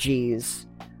refugees,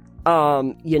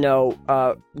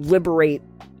 liberate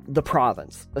the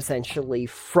province, essentially,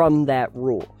 from that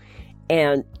rule.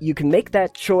 And you can make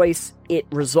that choice. It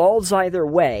resolves either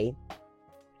way,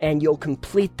 and you'll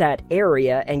complete that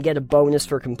area and get a bonus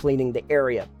for completing the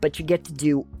area. But you get to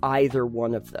do either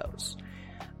one of those.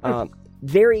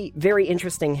 Very, very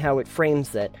interesting how it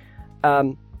frames it.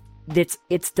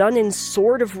 It's done in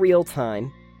sort of real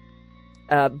time,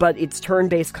 but it's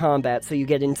turn-based combat, so you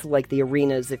get into the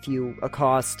arenas if you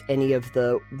accost any of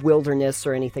the wilderness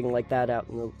or anything like that out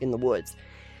in the woods.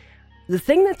 The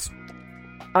thing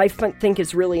I think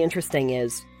is really interesting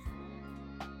is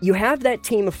you have that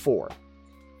team of 4.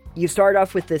 You start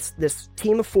off with this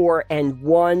team of 4 and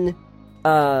one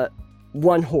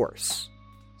horse,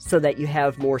 so that you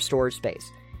have more storage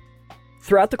space.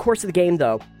 Throughout the course of the game,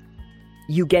 though,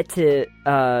 you get to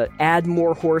add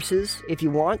more horses if you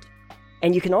want,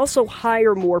 and you can also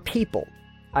hire more people,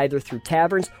 either through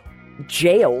taverns,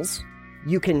 jails.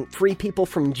 You can free people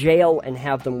from jail and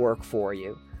have them work for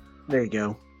you. There you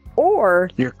go.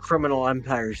 Or your criminal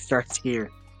empire starts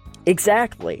here.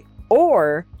 Exactly.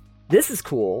 Or, this is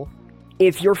cool,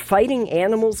 if you're fighting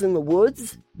animals in the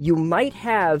woods, you might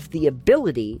have the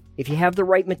ability, if you have the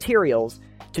right materials,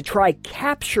 to try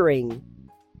capturing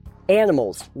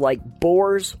animals like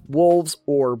boars, wolves,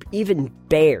 or even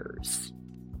bears.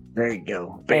 There you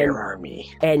go. Bear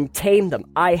army. And tame them.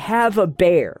 I have a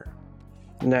bear.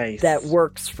 Nice. That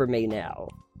works for me now.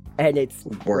 And it's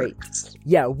great. Works.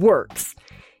 Yeah, works.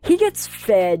 He gets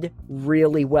fed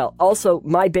really well. Also,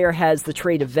 my bear has the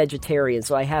trait of vegetarian,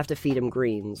 so I have to feed him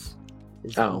greens.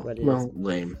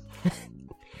 Lame.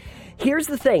 Here's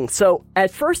the thing. So,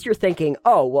 at first you're thinking,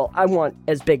 I want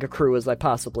as big a crew as I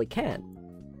possibly can.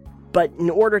 But in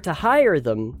order to hire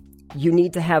them, you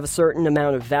need to have a certain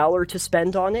amount of valor to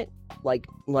spend on it, like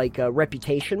a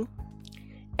reputation,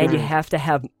 and you have to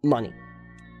have money.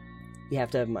 You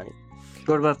have to have money.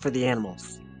 What about for the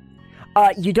animals?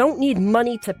 You don't need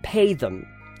money to pay them.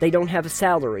 They don't have a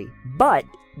salary. But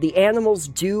the animals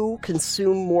do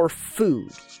consume more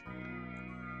food.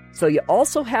 So you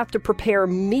also have to prepare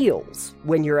meals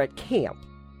when you're at camp.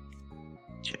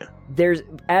 Yeah.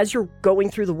 As you're going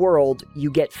through the world, you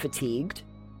get fatigued.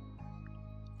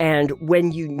 And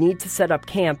when you need to set up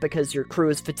camp because your crew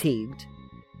is fatigued,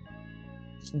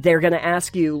 they're going to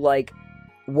ask you,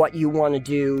 what you want to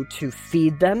do to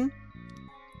feed them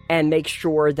and make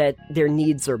sure that their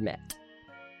needs are met.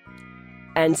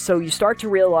 And so you start to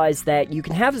realize that you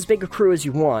can have as big a crew as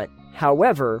you want.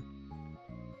 However,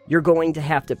 you're going to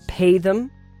have to pay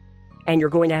them, and you're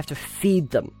going to have to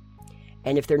feed them.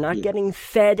 And if they're not getting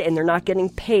fed and they're not getting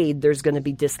paid, there's going to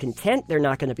be discontent. They're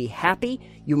not going to be happy.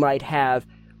 You might have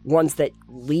ones that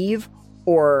leave,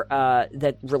 or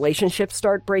that relationships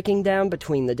start breaking down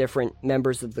between the different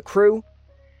members of the crew.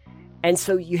 And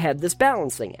so you have this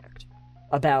balancing act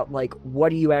about, like, what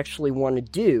do you actually want to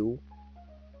do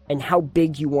and how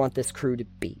big you want this crew to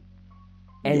be.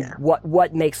 And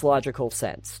what makes logical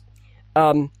sense.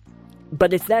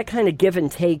 But it's that kind of give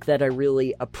and take that I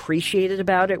really appreciated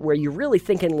about it, where you're really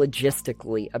thinking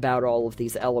logistically about all of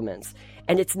these elements.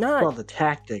 And it's not... Well, the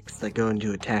tactics that go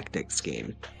into a tactics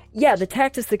game. Yeah, the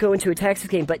tactics that go into a tactics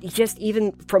game, but just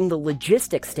even from the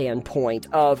logistics standpoint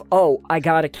of, I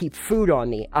gotta keep food on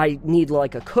me. I need,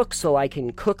 like, a cook so I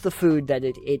can cook the food that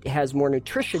it has more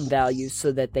nutrition value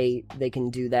so that they can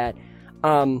do that.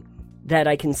 That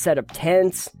I can set up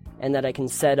tents, and that I can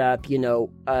set up,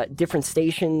 different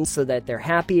stations so that they're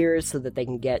happier, so that they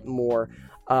can get more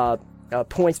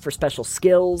points for special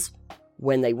skills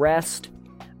when they rest.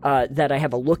 That I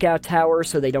have a lookout tower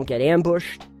so they don't get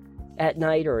ambushed at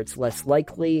night, or it's less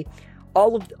likely.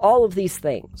 All of these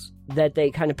things that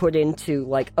they kind of put into,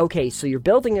 like, okay, so you're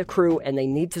building a crew and they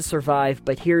need to survive,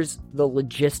 but here's the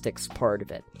logistics part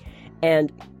of it.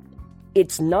 And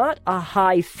it's not a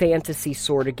high fantasy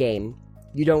sort of game.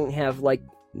 You don't have, like,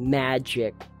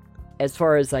 magic, as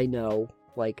far as I know,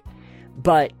 like,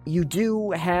 but you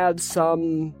do have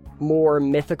some more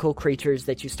mythical creatures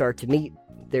that you start to meet.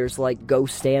 There's, like,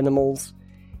 ghost animals.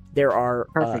 There are...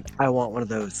 Perfect. I want one of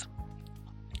those.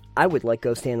 I would like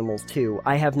ghost animals, too.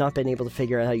 I have not been able to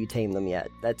figure out how you tame them yet.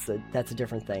 That's a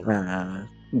different thing.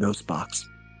 Ghost box.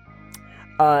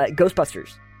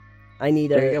 Ghostbusters. I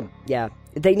need there you go. Yeah.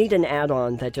 They need an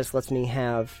add-on that just lets me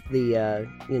have the,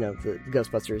 the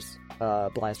Ghostbusters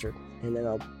blaster. And then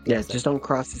I'll... Yeah, just don't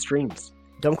cross the streams.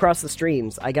 Don't cross the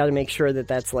streams. I gotta make sure that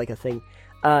that's, like, a thing.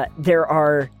 There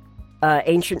are...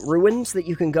 ancient ruins that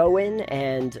you can go in,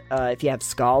 and if you have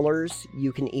scholars,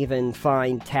 you can even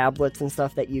find tablets and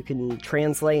stuff that you can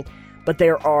translate. But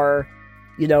there are,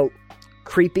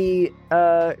 creepy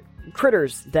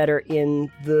critters that are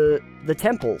in the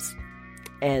temples,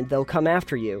 and they'll come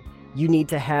after you. You need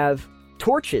to have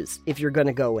torches if you're going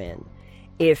to go in.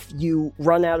 If you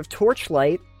run out of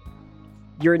torchlight,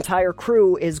 your entire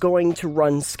crew is going to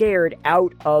run scared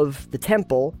out of the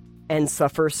temple and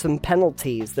suffer some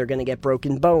penalties. They're going to get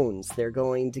broken bones. They're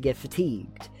going to get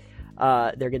fatigued.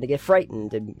 They're going to get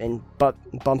frightened and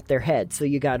bump their head. So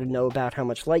you got to know about how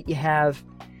much light you have.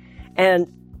 And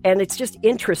it's just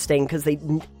interesting because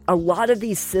a lot of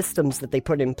these systems that they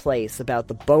put in place about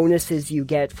the bonuses you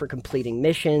get for completing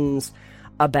missions,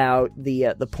 about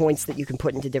the points that you can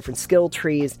put into different skill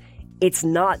trees, it's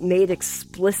not made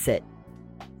explicit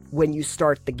when you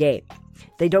start the game.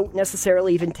 They don't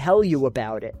necessarily even tell you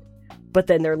about it. But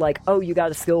then they're like, oh, you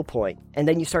got a skill point. And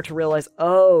then you start to realize,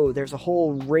 oh, there's a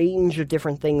whole range of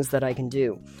different things that I can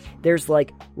do. There's,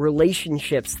 like,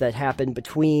 relationships that happen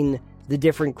between the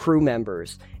different crew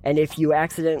members. And if you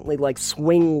accidentally, like,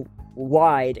 swing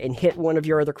wide and hit one of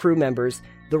your other crew members,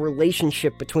 the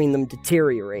relationship between them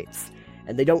deteriorates.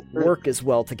 And they don't work as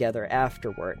well together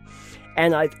afterward.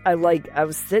 And I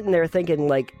was sitting there thinking,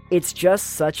 like, it's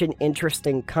just such an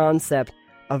interesting concept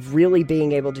of really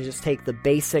being able to just take the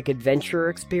basic adventure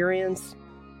experience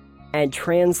and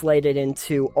translate it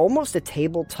into almost a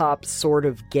tabletop sort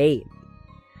of game.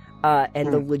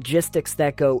 And the logistics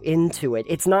that go into it.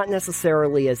 It's not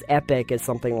necessarily as epic as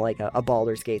something like a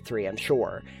Baldur's Gate 3, I'm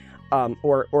sure,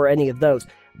 or any of those,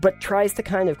 but tries to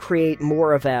kind of create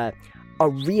more of a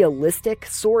realistic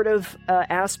sort of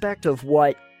aspect of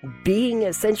what being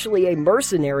essentially a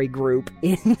mercenary group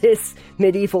in this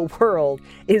medieval world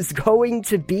is going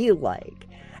to be like,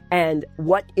 and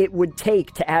what it would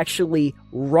take to actually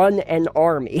run an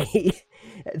army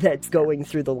that's going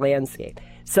through the landscape.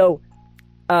 So,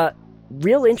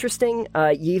 real interesting.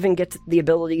 You even get the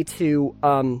ability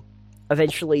to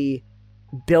eventually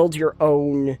build your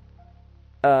own,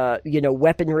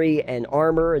 weaponry and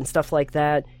armor and stuff like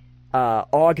that,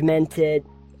 augment it,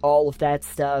 all of that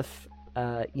stuff.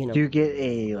 Do you get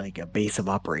a base of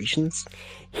operations?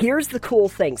 Here's the cool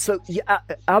thing. So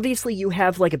obviously you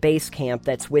have like a base camp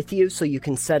that's with you, so you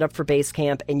can set up for base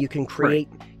camp, and you can create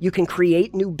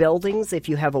new buildings if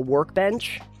you have a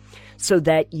workbench, so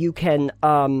that you can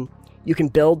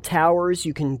build towers,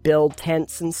 you can build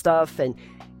tents and stuff, and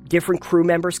different crew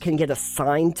members can get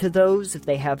assigned to those if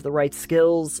they have the right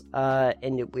skills,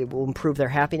 and it will improve their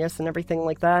happiness and everything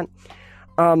like that.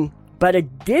 But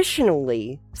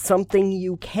additionally, something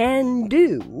you can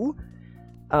do,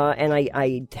 and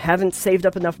I haven't saved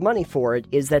up enough money for it,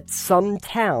 is that some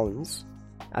towns,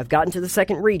 I've gotten to the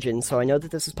second region, so I know that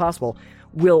this is possible,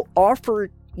 will offer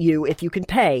you, if you can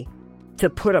pay, to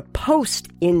put a post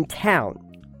in town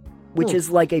which is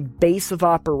like a base of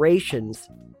operations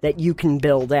that you can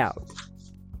build out.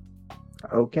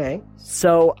 Okay.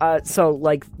 So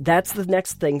like, that's the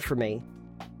next thing for me,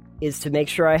 is to make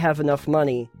sure I have enough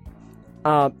money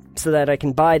so that I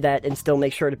can buy that and still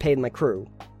make sure to pay my crew.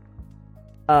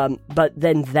 But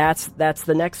then that's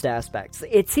the next aspect.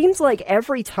 It seems like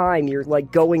every time you're,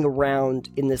 like, going around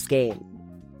in this game,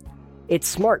 it's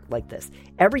smart like this.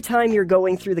 Every time you're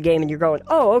going through the game and you're going,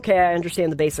 oh, okay, I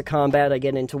understand the basic combat, I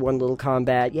get into one little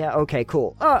combat, yeah, okay,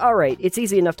 cool. Alright, it's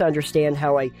easy enough to understand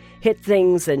how I hit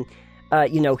things and,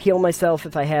 heal myself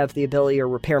if I have the ability, or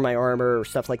repair my armor, or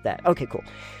stuff like that. Okay, cool.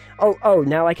 Oh,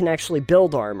 now I can actually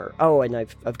build armor. Oh, and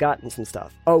I've gotten some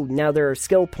stuff. Oh, now there are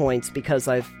skill points because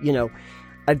I've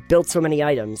built so many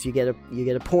items. You get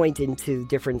a point into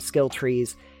different skill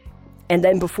trees. And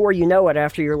then before you know it,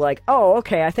 after you're like, oh,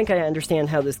 okay, I think I understand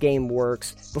how this game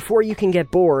works, before you can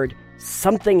get bored,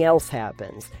 something else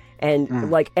happens. And,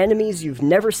 like, enemies you've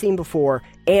never seen before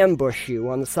ambush you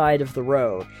on the side of the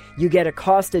road. You get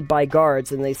accosted by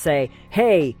guards, and they say,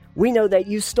 hey, we know that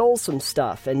you stole some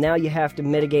stuff, and now you have to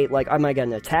mitigate, like, am I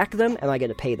going to attack them? Am I going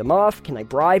to pay them off? Can I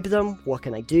bribe them? What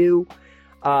can I do?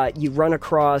 You run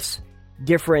across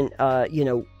different,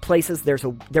 places.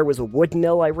 There was a wood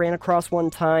mill I ran across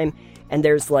one time, and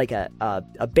there's, like,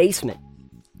 a basement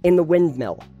in the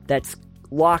windmill that's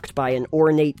locked by an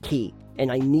ornate key. And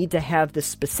I need to have this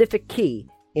specific key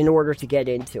in order to get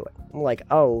into it. I'm like,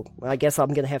 oh, I guess I'm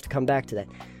going to have to come back to that.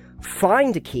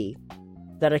 Find a key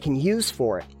that I can use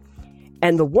for it.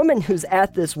 And the woman who's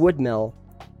at this wood mill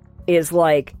is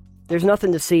like, there's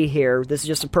nothing to see here. This is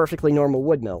just a perfectly normal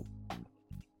wood mill.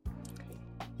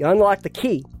 You unlock the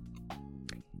key,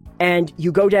 and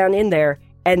you go down in there,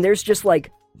 and there's just,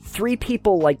 like, 3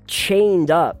 people, like,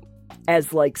 chained up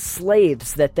as, like,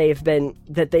 slaves that they've been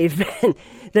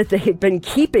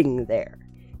keeping there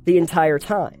the entire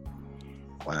time.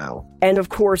 Wow. And of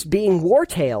course, being War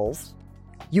Tales,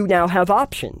 you now have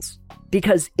options.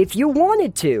 Because if you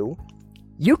wanted to,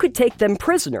 you could take them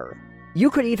prisoner.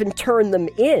 You could even turn them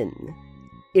in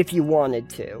if you wanted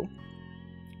to.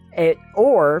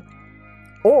 Or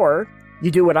you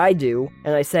do what I do,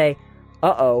 and I say,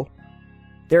 uh-oh,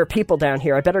 there are people down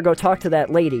here, I better go talk to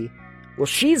that lady. Well,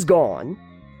 she's gone.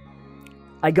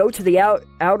 I go to the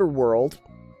outer world,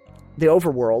 the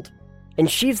overworld, and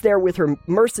she's there with her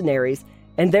mercenaries,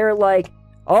 and they're like,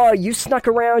 oh, you snuck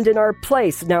around in our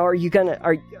place. Now, are you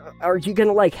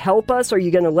gonna like help us? Are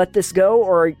you gonna let this go,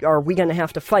 or are we gonna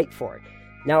have to fight for it?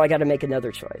 Now I gotta make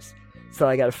another choice. So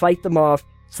I gotta fight them off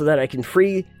so that I can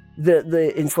free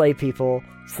the enslaved people,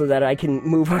 so that I can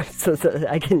move on, so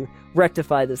that I can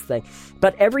rectify this thing.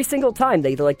 But every single time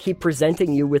they, like, keep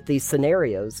presenting you with these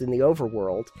scenarios in the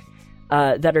overworld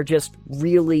that are just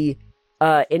really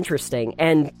interesting,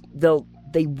 and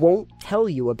they won't tell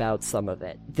you about some of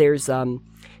it. There's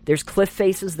cliff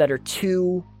faces that are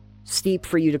too steep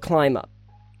for you to climb up,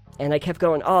 and I kept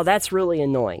going, oh, that's really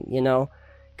annoying,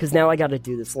 because now I got to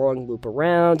do this long loop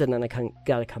around, and then I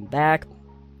got to come back,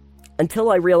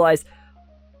 until I realized,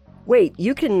 wait,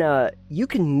 you can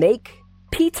make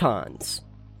pitons,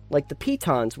 like the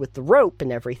pitons with the rope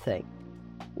and everything.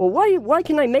 Well, why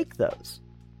can I make those?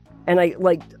 And I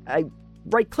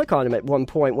right-click on them at one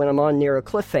point when I'm on near a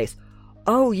cliff face.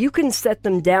 Oh, you can set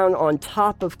them down on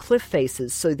top of cliff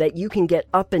faces so that you can get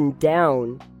up and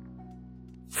down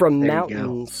from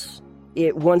mountains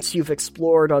once you've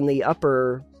explored on the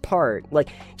upper part. Like,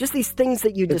 just these things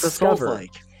that you discover. A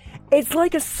Souls-like. It's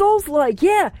like a Souls-like,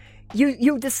 yeah.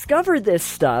 You discover this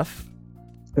stuff.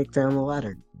 Pick down the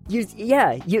ladder.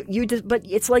 But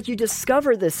it's like you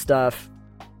discover this stuff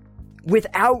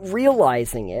without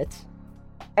realizing it,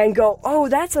 and go, oh,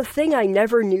 that's a thing I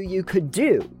never knew you could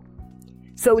do.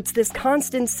 So it's this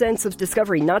constant sense of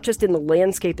discovery, not just in the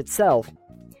landscape itself,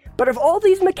 but of all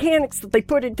these mechanics that they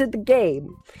put into the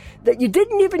game that you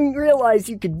didn't even realize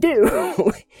you could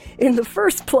do in the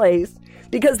first place,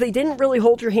 because they didn't really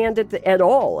hold your hand at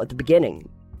all at the beginning.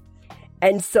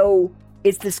 And so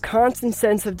it's this constant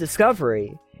sense of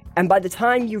discovery, and by the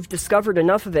time you've discovered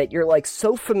enough of it, you're, like,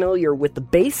 so familiar with the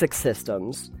basic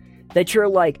systems that you're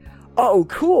like, oh,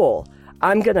 cool,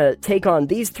 I'm gonna take on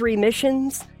these 3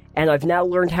 missions, and I've now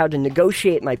learned how to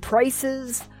negotiate my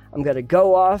prices. I'm gonna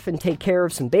go off and take care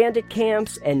of some bandit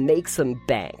camps and make some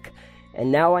bank.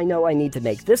 And now I know I need to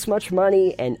make this much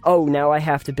money, and oh, now I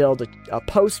have to build a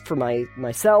post for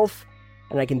myself,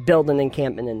 and I can build an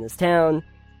encampment in this town,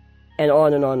 and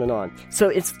on and on and on. So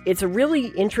it's a really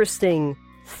interesting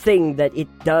thing that it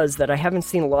does that I haven't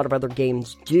seen a lot of other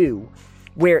games do,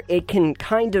 where it can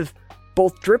kind of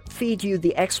both drip feed you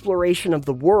the exploration of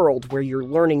the world, where you're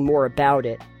learning more about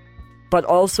it, but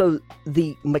also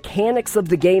the mechanics of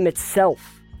the game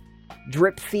itself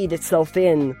drip feed itself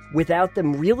in without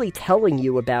them really telling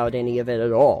you about any of it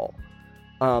at all.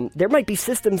 There might be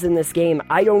systems in this game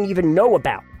I don't even know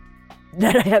about,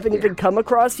 that I haven't even come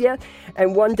across yet,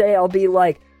 and one day I'll be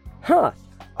like, huh,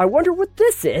 I wonder what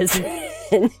this is,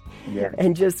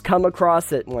 and just come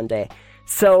across it one day.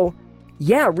 So,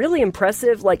 yeah, really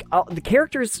impressive. Like, the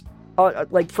characters,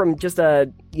 like, from just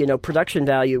a, production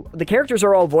value, the characters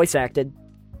are all voice acted.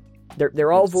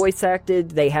 They're all voice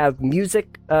acted. They have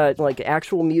music, like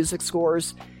actual music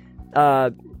scores.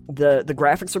 The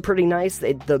graphics are pretty nice.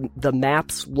 The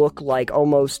maps look like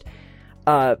almost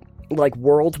like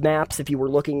world maps. If you were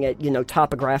looking at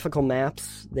topographical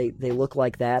maps, they look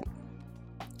like that.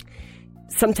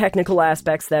 Some technical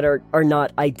aspects that are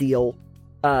not ideal,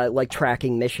 like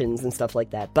tracking missions and stuff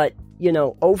like that. But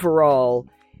overall,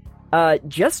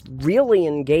 just really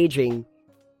engaging.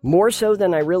 More so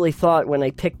than I really thought when I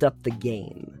picked up the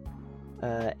game.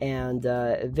 And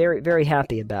very, very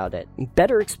happy about it.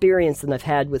 Better experience than I've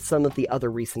had with some of the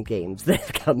other recent games that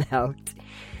have come out.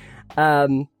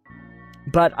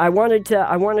 But I wanted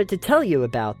to tell you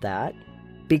about that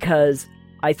because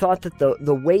I thought that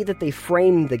the way that they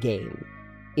framed the game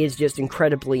is just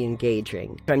incredibly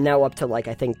engaging. I'm now up to,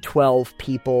 I think 12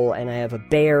 people, and I have a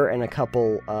bear and a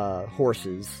couple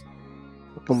horses.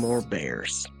 A couple more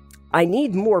bears. I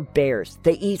need more bears.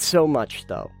 They eat so much,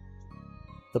 though.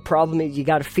 The problem is you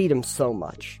gotta feed them so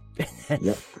much.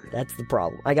 Yep. That's the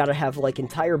problem. I gotta have,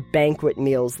 entire banquet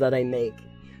meals that I make.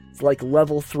 It's like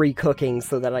level 3 cooking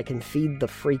so that I can feed the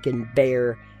freaking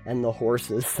bear and the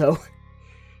horses. So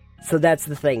that's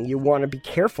the thing. You want to be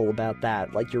careful about that.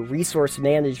 Your resource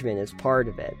management is part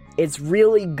of it. It's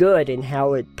really good in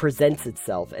how it presents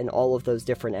itself in all of those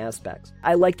different aspects.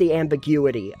 I like the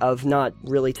ambiguity of not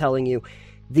really telling you,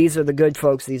 these are the good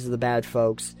folks, these are the bad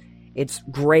folks. It's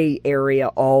gray area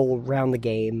all around the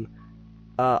game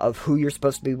of who you're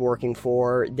supposed to be working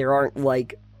for. There aren't,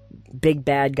 big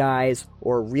bad guys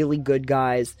or really good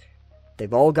guys.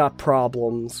 They've all got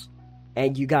problems,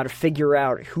 and you gotta figure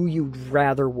out who you'd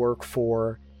rather work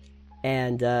for,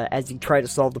 and as you try to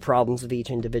solve the problems of each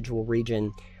individual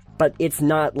region. But it's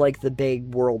not like the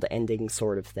big world-ending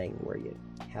sort of thing where you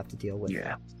have to deal with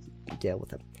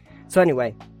them. So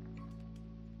anyway...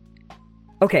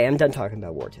 Okay, I'm done talking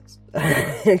about War Tales.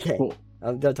 Okay, cool.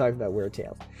 I'm done talking about War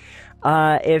Tales.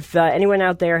 If anyone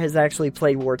out there has actually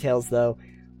played War Tales, though,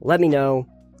 let me know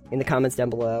in the comments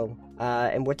down below.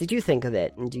 And what did you think of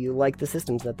it? And do you like the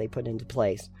systems that they put into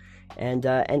place? And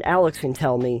Alex can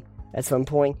tell me at some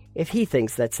point if he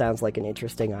thinks that sounds like an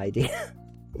interesting idea.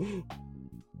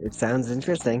 It sounds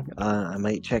interesting. I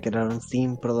might check it out on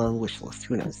Steam, put it on a wish list.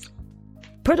 Who knows?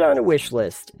 Put it on a wish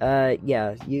list.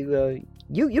 Yeah,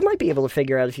 You might be able to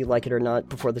figure out if you like it or not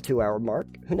before the 2-hour mark.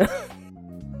 Who knows?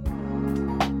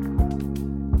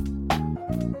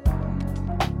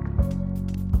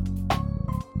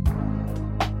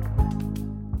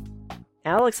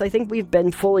 Alex, I think we've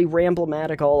been fully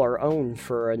ramblematic all our own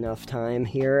for enough time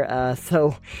here.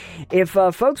 So if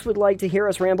folks would like to hear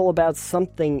us ramble about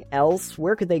something else,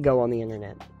 where could they go on the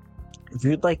internet? If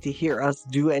you'd like to hear us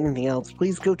do anything else,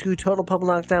 please go to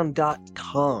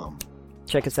TotalPubbleKnockdown.com.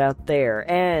 Check us out there.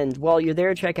 And while you're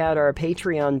there, check out our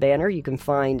Patreon banner. You can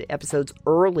find episodes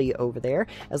early over there,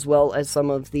 as well as some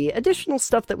of the additional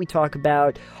stuff that we talk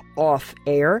about off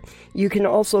air. You can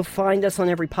also find us on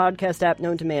every podcast app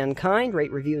known to mankind.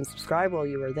 Rate, review, and subscribe while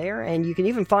you are there. And you can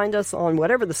even find us on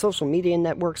whatever the social media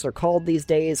networks are called these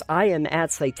days. I am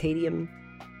at Citadium.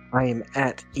 I am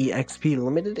at EXP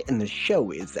Limited, and the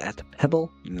show is at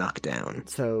Pebble Knockdown.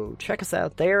 So check us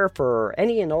out there for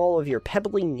any and all of your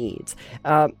pebbling needs.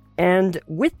 And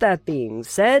with that being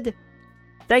said,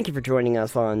 thank you for joining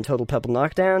us on Total Pebble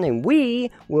Knockdown, and we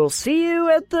will see you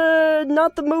at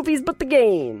not the movies, but the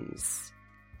games.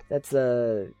 That's,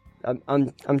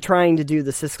 I'm trying to do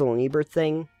the Siskel and Ebert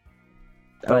thing,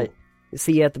 but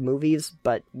see you at the movies,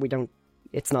 but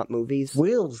it's not movies.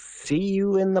 We'll see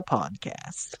you in the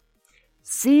podcast.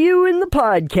 See you in the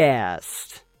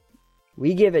podcast.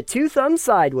 We give it 2 thumbs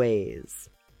sideways.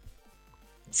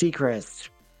 Seacrest,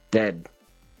 dead.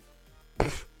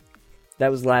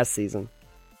 That was last season.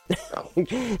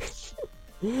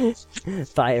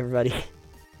 Bye, everybody.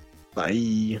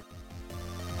 Bye.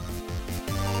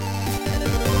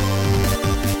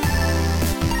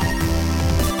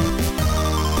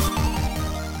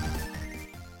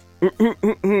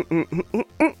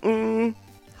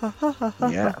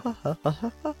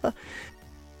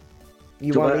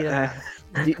 Yeah.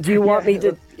 Do you want me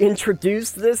to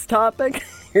introduce this topic?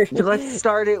 Let's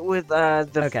start it with the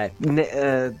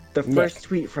first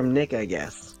tweet from Nick, I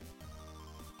guess.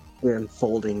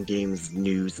 unfolding games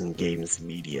news and games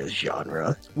media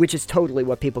genre. Which is totally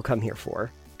what people come here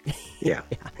for. Yeah.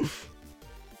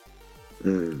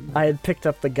 Yeah. I had picked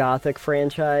up the Gothic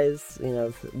franchise,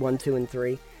 1, 2, and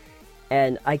 3,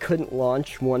 and I couldn't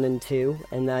launch 1 and 2,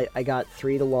 and I got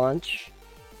 3 to launch,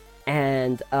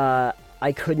 and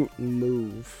I couldn't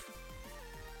move.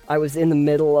 I was in the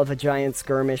middle of a giant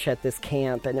skirmish at this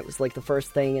camp, and it was like the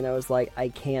first thing, and I was like, I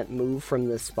can't move from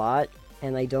this spot,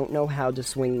 and I don't know how to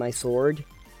swing my sword,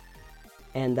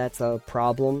 and that's a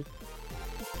problem.